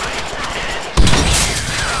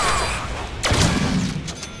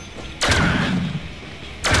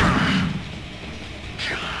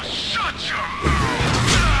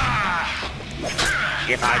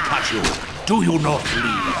 If I catch you, do you not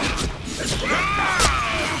leave?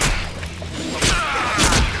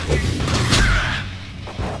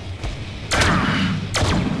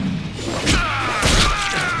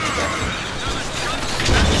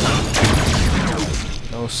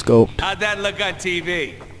 No scoped. How'd that look on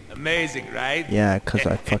TV? Amazing, right? Yeah, cause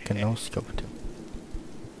I fucking no scoped.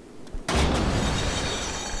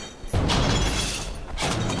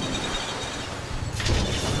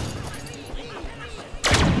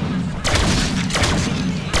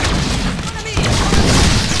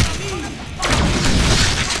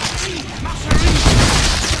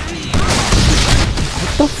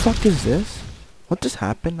 What the fuck is this? What just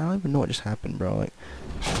happened? I don't even know what just happened, bro. Like,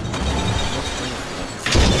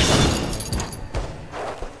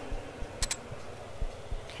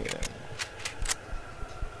 okay then.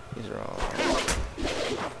 These are all.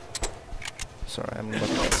 Sorry, I'm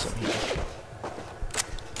looking at some here.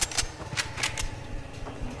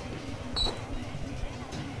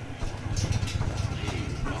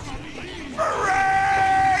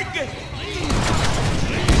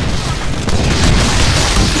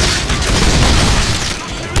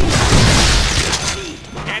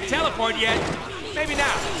 Can't teleport yet. Maybe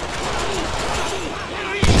now.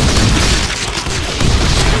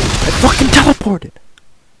 I fucking teleported!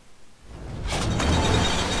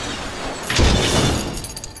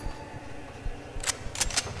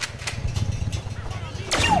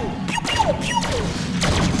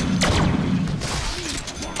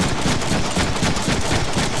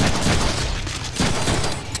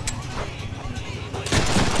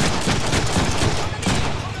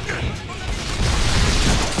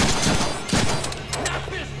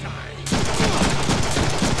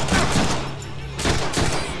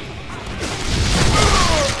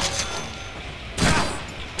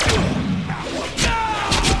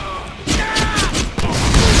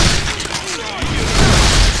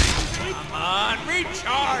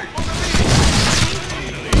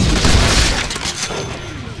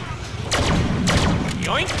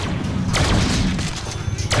 Yoink!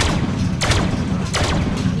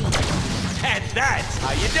 And that's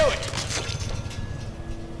how you do it!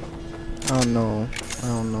 don't know. I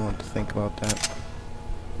don't know what to think about that.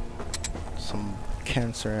 Some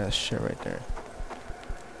cancer ass shit right there.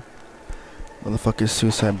 Motherfuckers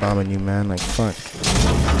suicide bombing you, man. Like, fuck.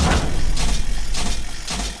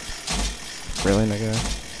 Really, nigga?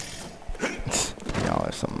 Y'all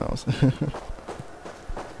are something else.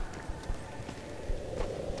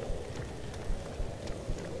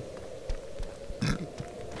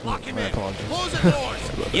 Lock him in. Close the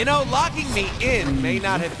doors. You know, locking me in may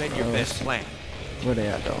not have been your best plan. Where they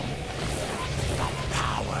at, though?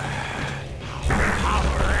 Power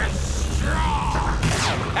is strong.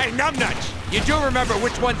 Hey, numbnuts! You do remember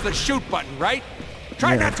which one's the shoot button, right?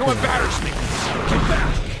 Try not to embarrass me. Get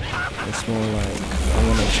back. It's more like I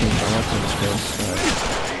want to change my weapons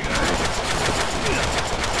first.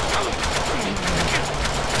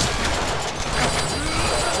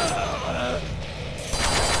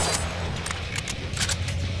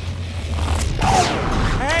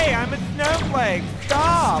 Hey, I'm a snowflake.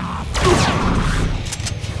 Stop.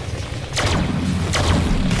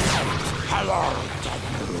 Hello.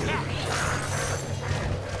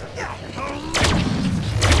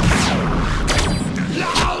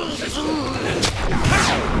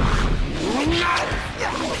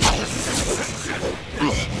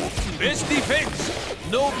 Best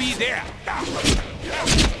defense. No be there.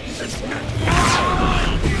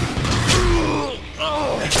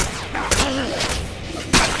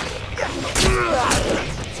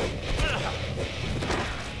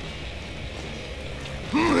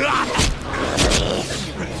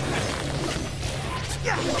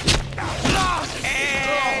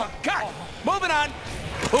 And cut. Moving on.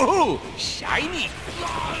 Ooh, shiny.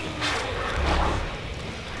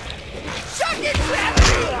 Second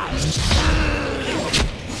gravity.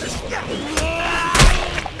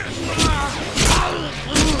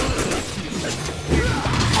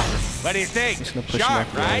 What do you think? Just gonna push Sharp, him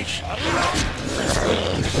off the right? edge.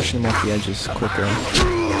 Just pushing him off the edges quicker.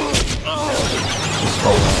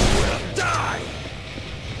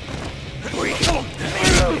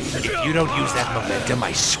 If you don't use that momentum,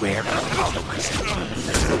 I swear I'll kill myself.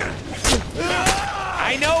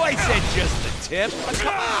 I know I said just the tip, but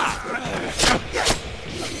come on!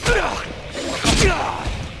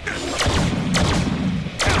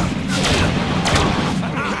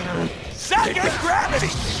 Second gravity!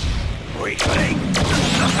 Weakling!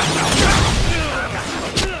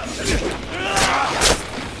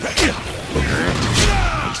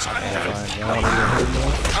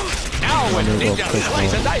 Now when ninja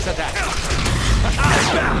slice and dice attack!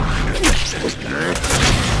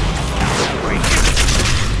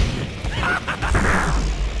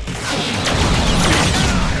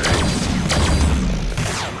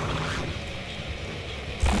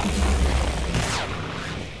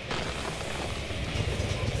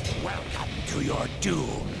 Welcome to your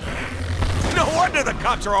doom. No wonder the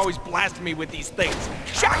cops are always blasting me with these things.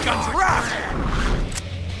 Shotguns rock!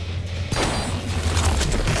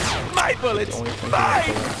 My bullets!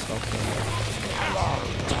 Mine!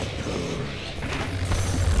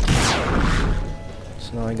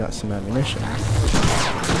 So now I got some ammunition.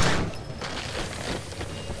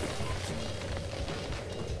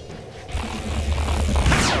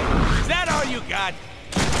 Is that all you got?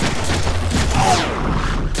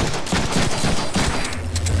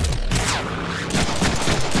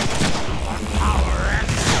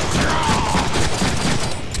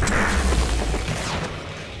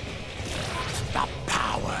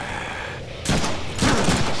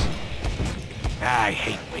 I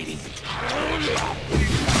hate waiting.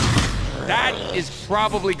 That is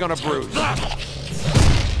probably gonna bruise.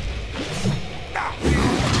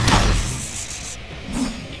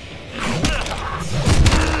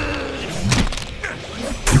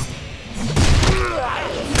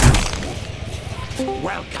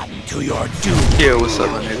 Welcome to your doom. Yo, what's up,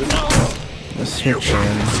 my nigga? Let's hit and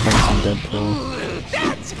spend some Deadpool.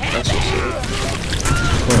 That's what's up.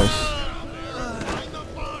 Of course.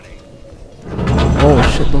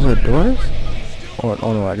 Oh shit, those are doors?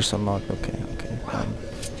 Oh no, I just unlocked. Okay.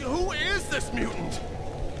 Who is this mutant?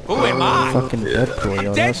 Who am I? Fucking Deadpool,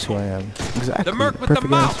 yo, that's who I am. Exactly. The merc with the perfect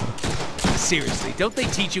mouth. answer. Seriously, don't they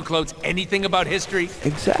teach you clones anything about history?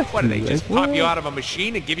 Exactly. What do they just like, pop you what? out of a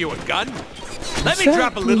machine and give you a gun? Let me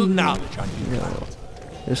drop a little knowledge on you. Yo,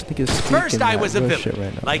 this nigga's First speaking I was a that villain, bullshit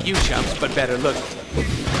right now. like you chumps, but better looking.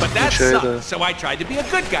 But that Sure, sucked, so I tried to be a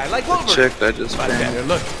good guy, like Wolverine. Chick that just But banged. better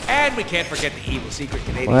look. And we can't forget the evil secret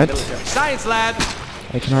Canadian What? military science lab.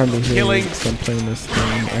 I can hardly hear Killings. you from playing this thing. I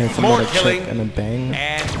had some More other chick killing. and a bang.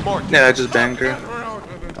 And more Yeah, I just banged her.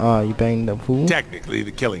 You banged the who? Technically,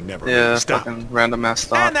 the killing never Yeah, really stopped. fucking random ass And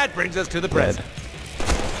thought. that brings us to the Dead. present.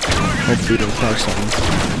 Hopefully don't catch something.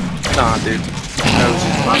 Nah, dude. That was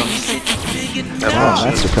Oh,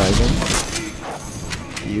 that's surprising.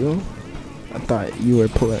 You? I thought you were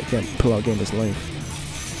pull out gamer's life.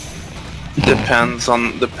 depends.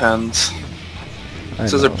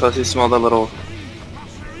 Scissor plus he smelled a little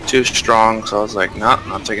too strong, so I was like, nah,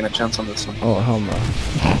 not taking a chance on this one. Oh, hell no.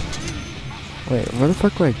 Wait, where the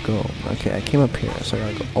fuck do I go? Okay, I came up here, so I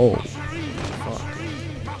gotta go. Oh, fuck.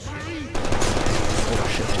 Oh,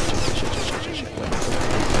 shit.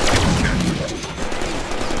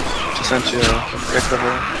 Just sent you a pic of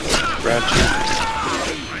her. Ratchet.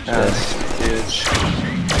 Yes, huge.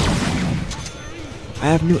 I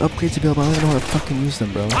have new upgrades available, I don't know how to fucking use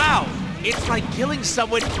them, bro. Wow! It's like killing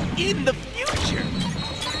someone in the future!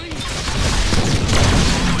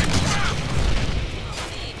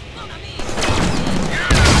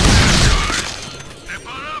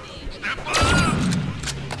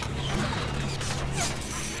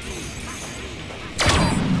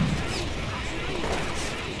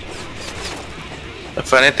 The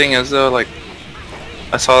funny thing is though, like,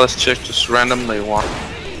 I saw this chick just randomly walk.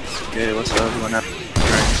 Hey, what's up? You wanna have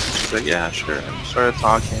drinks? She's like, yeah, sure. And started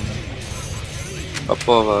talking. A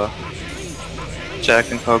couple of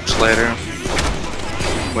Jack and Cokes later,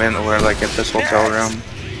 we're like at this hotel room.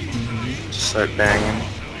 Just start banging.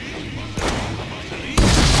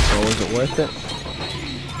 So was it worth it?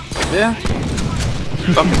 Yeah.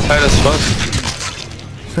 Fucking tight as fuck.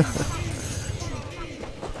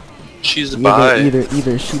 She's bi.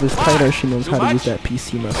 Either she was tight or she knows how to use that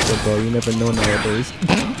PC master, bro. You never know nowadays.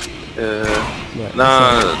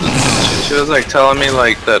 No, she was like telling me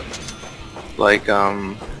like that, like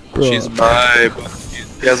bro, she's bi, but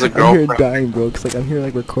she has a girlfriend. I'm here dying, bro, cause like I'm here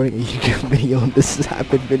like recording a YouTube video and this has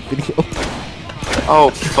happened mid-video.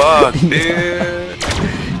 Oh fuck, dude!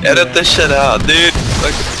 Edit this shit out, dude.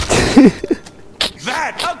 Like,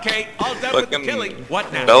 That okay, all done with the killing.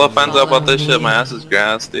 What now? Bella finds out about this shit, my ass is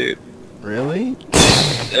grass, dude. Really?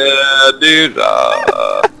 Yeah, dude.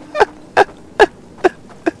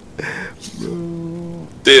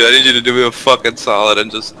 Dude, I need you to do me a fucking solid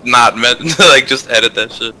and just not like just edit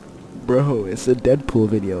that shit. Bro, it's a Deadpool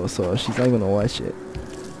video, so she's not gonna watch it.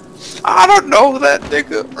 I don't know that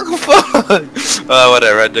nigga. Fuck.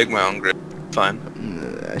 Whatever. I dig my own grave. Fine.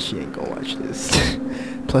 Nah, she ain't gonna watch this.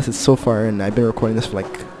 Plus, it's so far in. I've been recording this for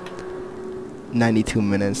like 92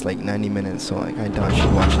 minutes, like 90 minutes, so like I doubt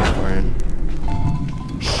she'll watch this far in.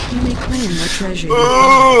 You may claim the treasure you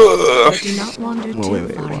find, but do not wander too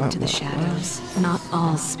far into the shadows. Not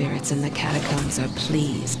all spirits in the catacombs are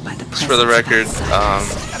pleased by the presence Just for the record,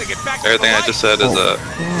 everything I just said is a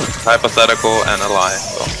hypothetical and a lie.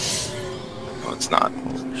 So. No, it's not.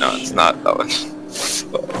 No, it's not. Oh,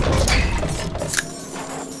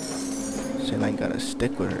 Saying I gotta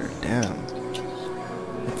stick with her. Damn.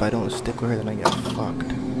 If I don't stick with her, then I get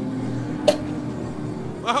fucked.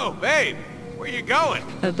 Whoa, babe! Where you going?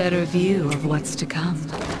 A better view of what's to come.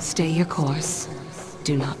 Stay your course.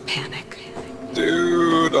 Do not panic.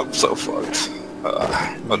 Dude, I'm so fucked.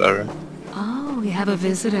 Whatever. Oh, we have a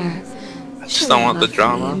visitor. I just don't want the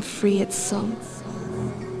drama. And free its soul.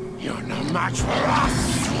 You're no match for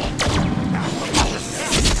us!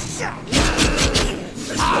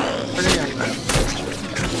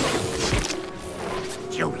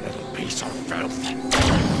 You little piece of filth!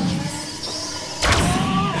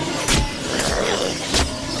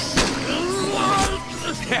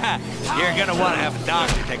 Yeah, you're gonna want to have a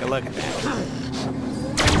doctor take a look at that.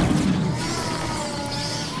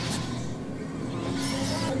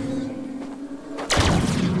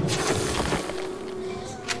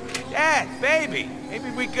 Dad, baby, maybe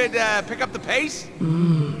we could pick up the pace?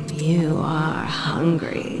 You are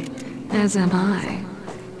hungry. As am I.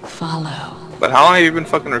 Follow. But how long have you been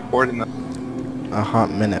fucking recording that? A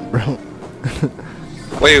hot minute, bro.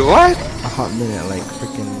 Wait, what? A hot minute, like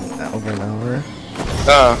freaking over an hour.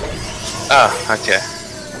 Okay.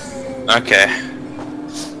 Okay.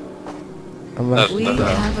 We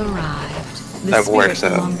have arrived. The that spirit works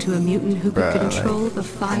out. belonged to a mutant who could control the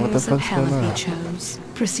fires of hell if he chose.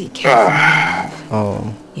 Proceed carefully.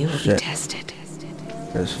 Oh, you will be tested.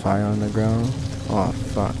 There's fire on the ground. Oh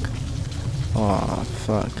fuck. Oh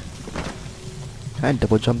fuck. Can I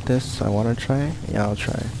double jump this? I wanna try? Yeah, I'll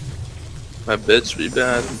try. My bitch be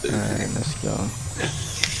bad. Alright, let's go.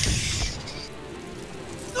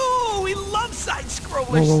 Ooh, we love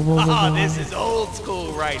side-scrollers. Oh, this is old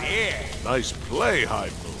school right here. Nice play,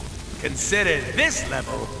 Hyde. Consider this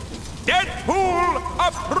level Deadpool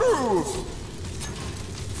approved.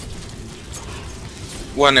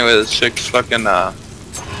 Well, anyway, this chick's fucking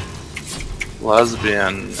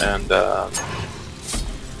lesbian and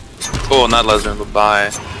oh, not lesbian, but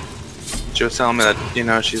bi. she was telling me that, you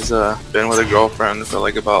know, she's been with a girlfriend for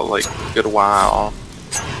like about like a good while.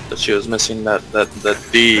 That she was missing that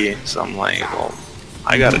D. So I'm like, well,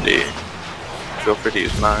 I got a D. Feel free to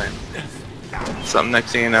use mine. So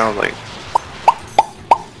next thing you know, like,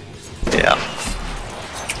 yeah.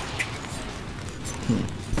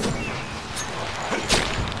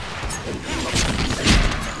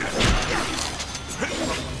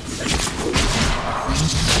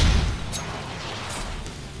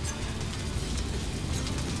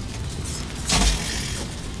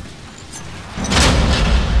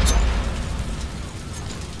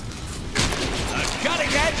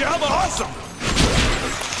 Cutting edge of awesome!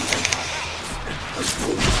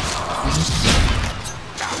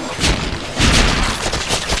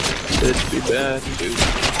 Bitch, be bad, dude.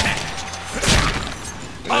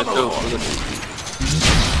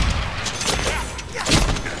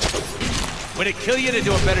 Would it kill you to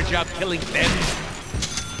do a better job killing them?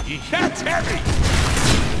 That's heavy!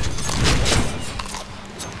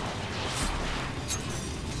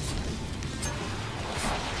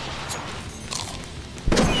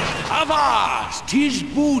 Avast! 'Tis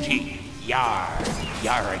booty! Yar!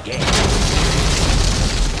 Yar again!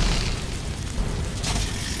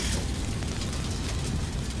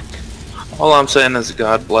 All I'm saying is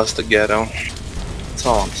God bless the ghetto. That's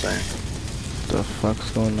all I'm saying. The fuck's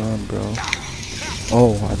going on, bro?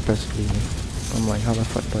 Oh, I pressed B. I'm like, how the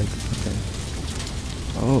fuck, like, okay.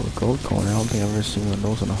 Oh, gold coin. I don't think I've ever seen one of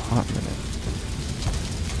those in a hot minute.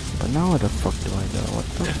 But now what the fuck do I do? What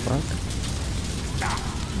the fuck?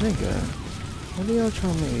 Nigga. What are y'all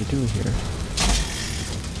trying to make me do here?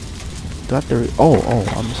 Do I have to oh,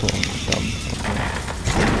 I'm so dumb. Okay.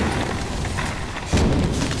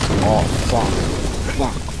 Oh, fuck.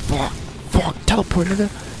 Teleport,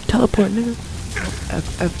 nigga.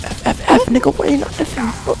 F, nigga, why you not F?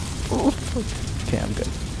 Okay, I'm good.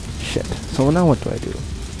 Shit. So now what do I do?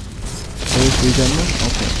 Please regen them?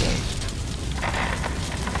 Okay, guys.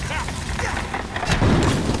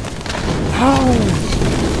 How?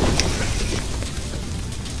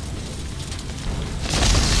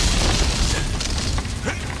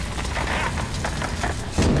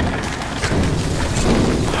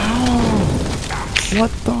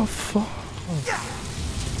 What the fuck?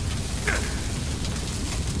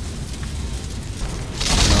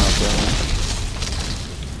 Nah, bro.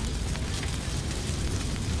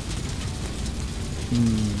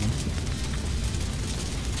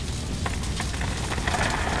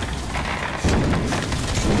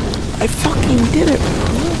 I fucking did it,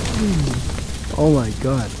 bro. Oh my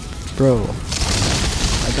god, bro.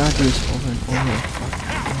 I gotta do this over and over.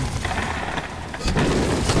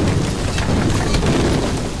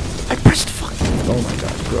 I pressed fucking. Oh my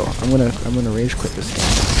god, bro. I'm gonna rage quit this game.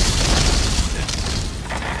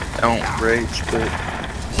 Don't rage quit.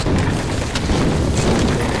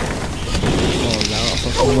 Oh, that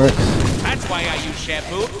fucking works. That's why I use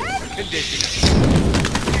shampoo and conditioner.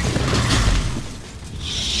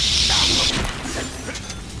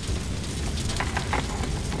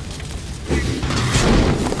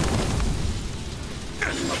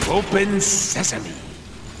 Open sesame.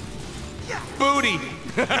 Booty.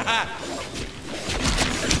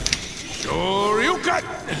 Shoryuken.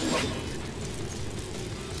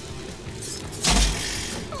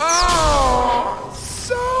 Oh,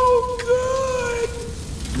 so good.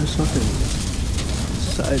 There's something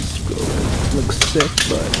side scrolling. Looks sick,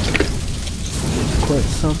 but it's quite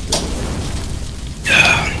something.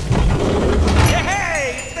 Hey,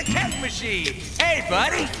 it's the Keg Machine. Hey,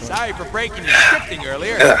 buddy. Sorry for breaking your scripting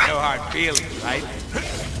earlier. No hard feelings, right?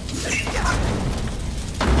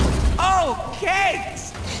 Oh,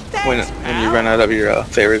 cakes! When you run out of your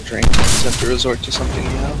favorite drink, you have to resort to something you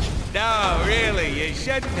have. No, really, you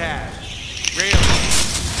shouldn't have. Really.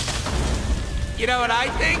 You know what I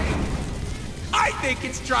think? I think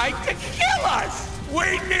it's trying to kill us!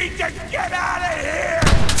 We need to get out of here!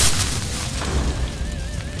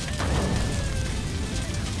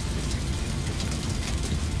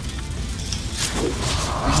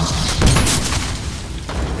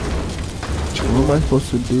 What am I supposed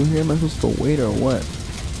to do here? Am I supposed to wait or what?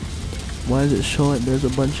 Why does it show like there's a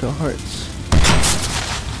bunch of hearts?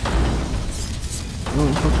 I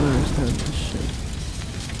don't fucking understand this shit.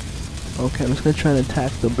 Okay, I'm just gonna try and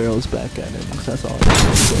attack the barrels back at him, because that's all I can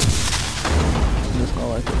think of. That's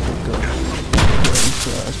all I can think of. So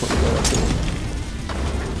that's what we're gonna do.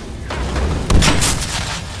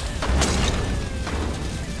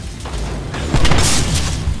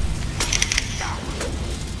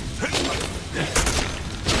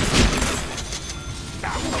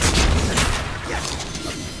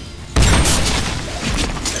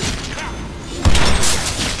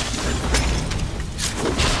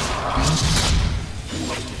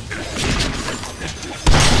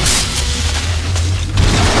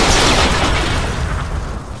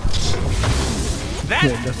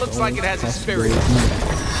 Eh, looks like it has a spirit. I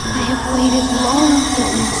have waited long for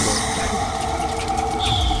this.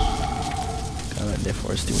 Kinda like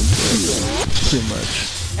forced to into it, pretty much.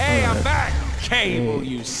 Hey, I'm back! Cable,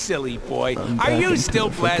 you silly boy. Are you still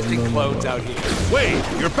blasting clones out here? Wait,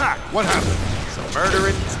 you're back. What happened? Some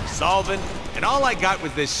murdering, some solving, and all I got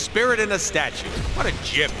was this spirit in a statue. What a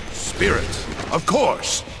jib. Spirits? Of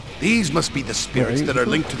course. These must be the spirits that are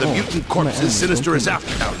linked to the mutant corpses Sinister is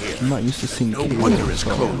after down here. I'm not used to seeing No wonder his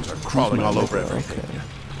clones are crawling all over everything.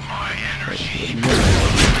 My energy.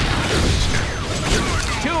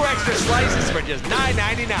 2 extra slices for just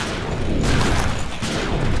 $9.99.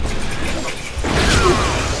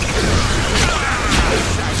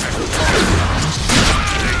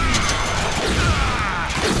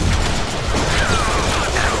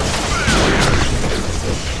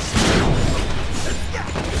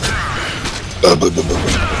 I'll deal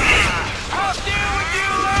with you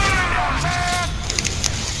later, man!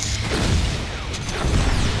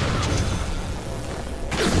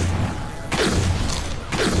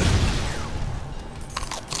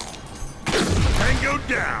 Tango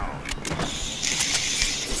down!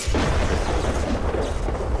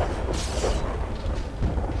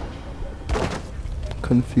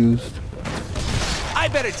 Confused. I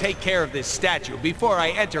better take care of this statue before I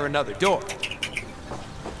enter another door.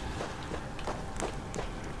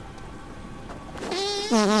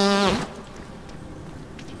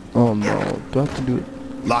 Oh no, do I have to do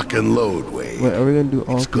it? Lock and load, Wade. Wait, are we gonna do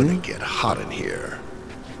all It's gonna three? get hot in here.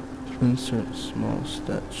 Insert small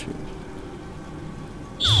statue.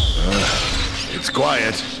 It's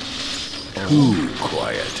quiet. Too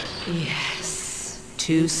quiet. Yes.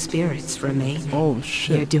 2 spirits remain. Oh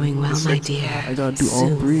shit. You're doing well, my dear. I gotta do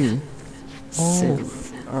all 3.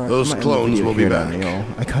 Soothe. Alright, Those I'm gonna end the clones video will be here back. then, yo.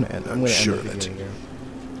 I gotta end. I'm gonna sure end the of it. video here.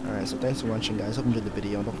 Alright, so thanks for watching, guys. Hope you enjoyed the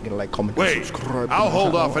video. Don't forget to like, comment, Wait, and subscribe. I'll to my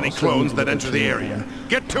hold channel. off any I'll send clones you that the enter the link area.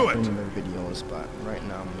 Get to it! in the videos, but right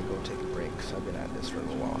now I'm gonna go take a break. So I've been at this for a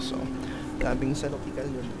little while. So that being said, hope you guys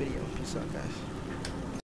enjoyed the video. Peace out, guys.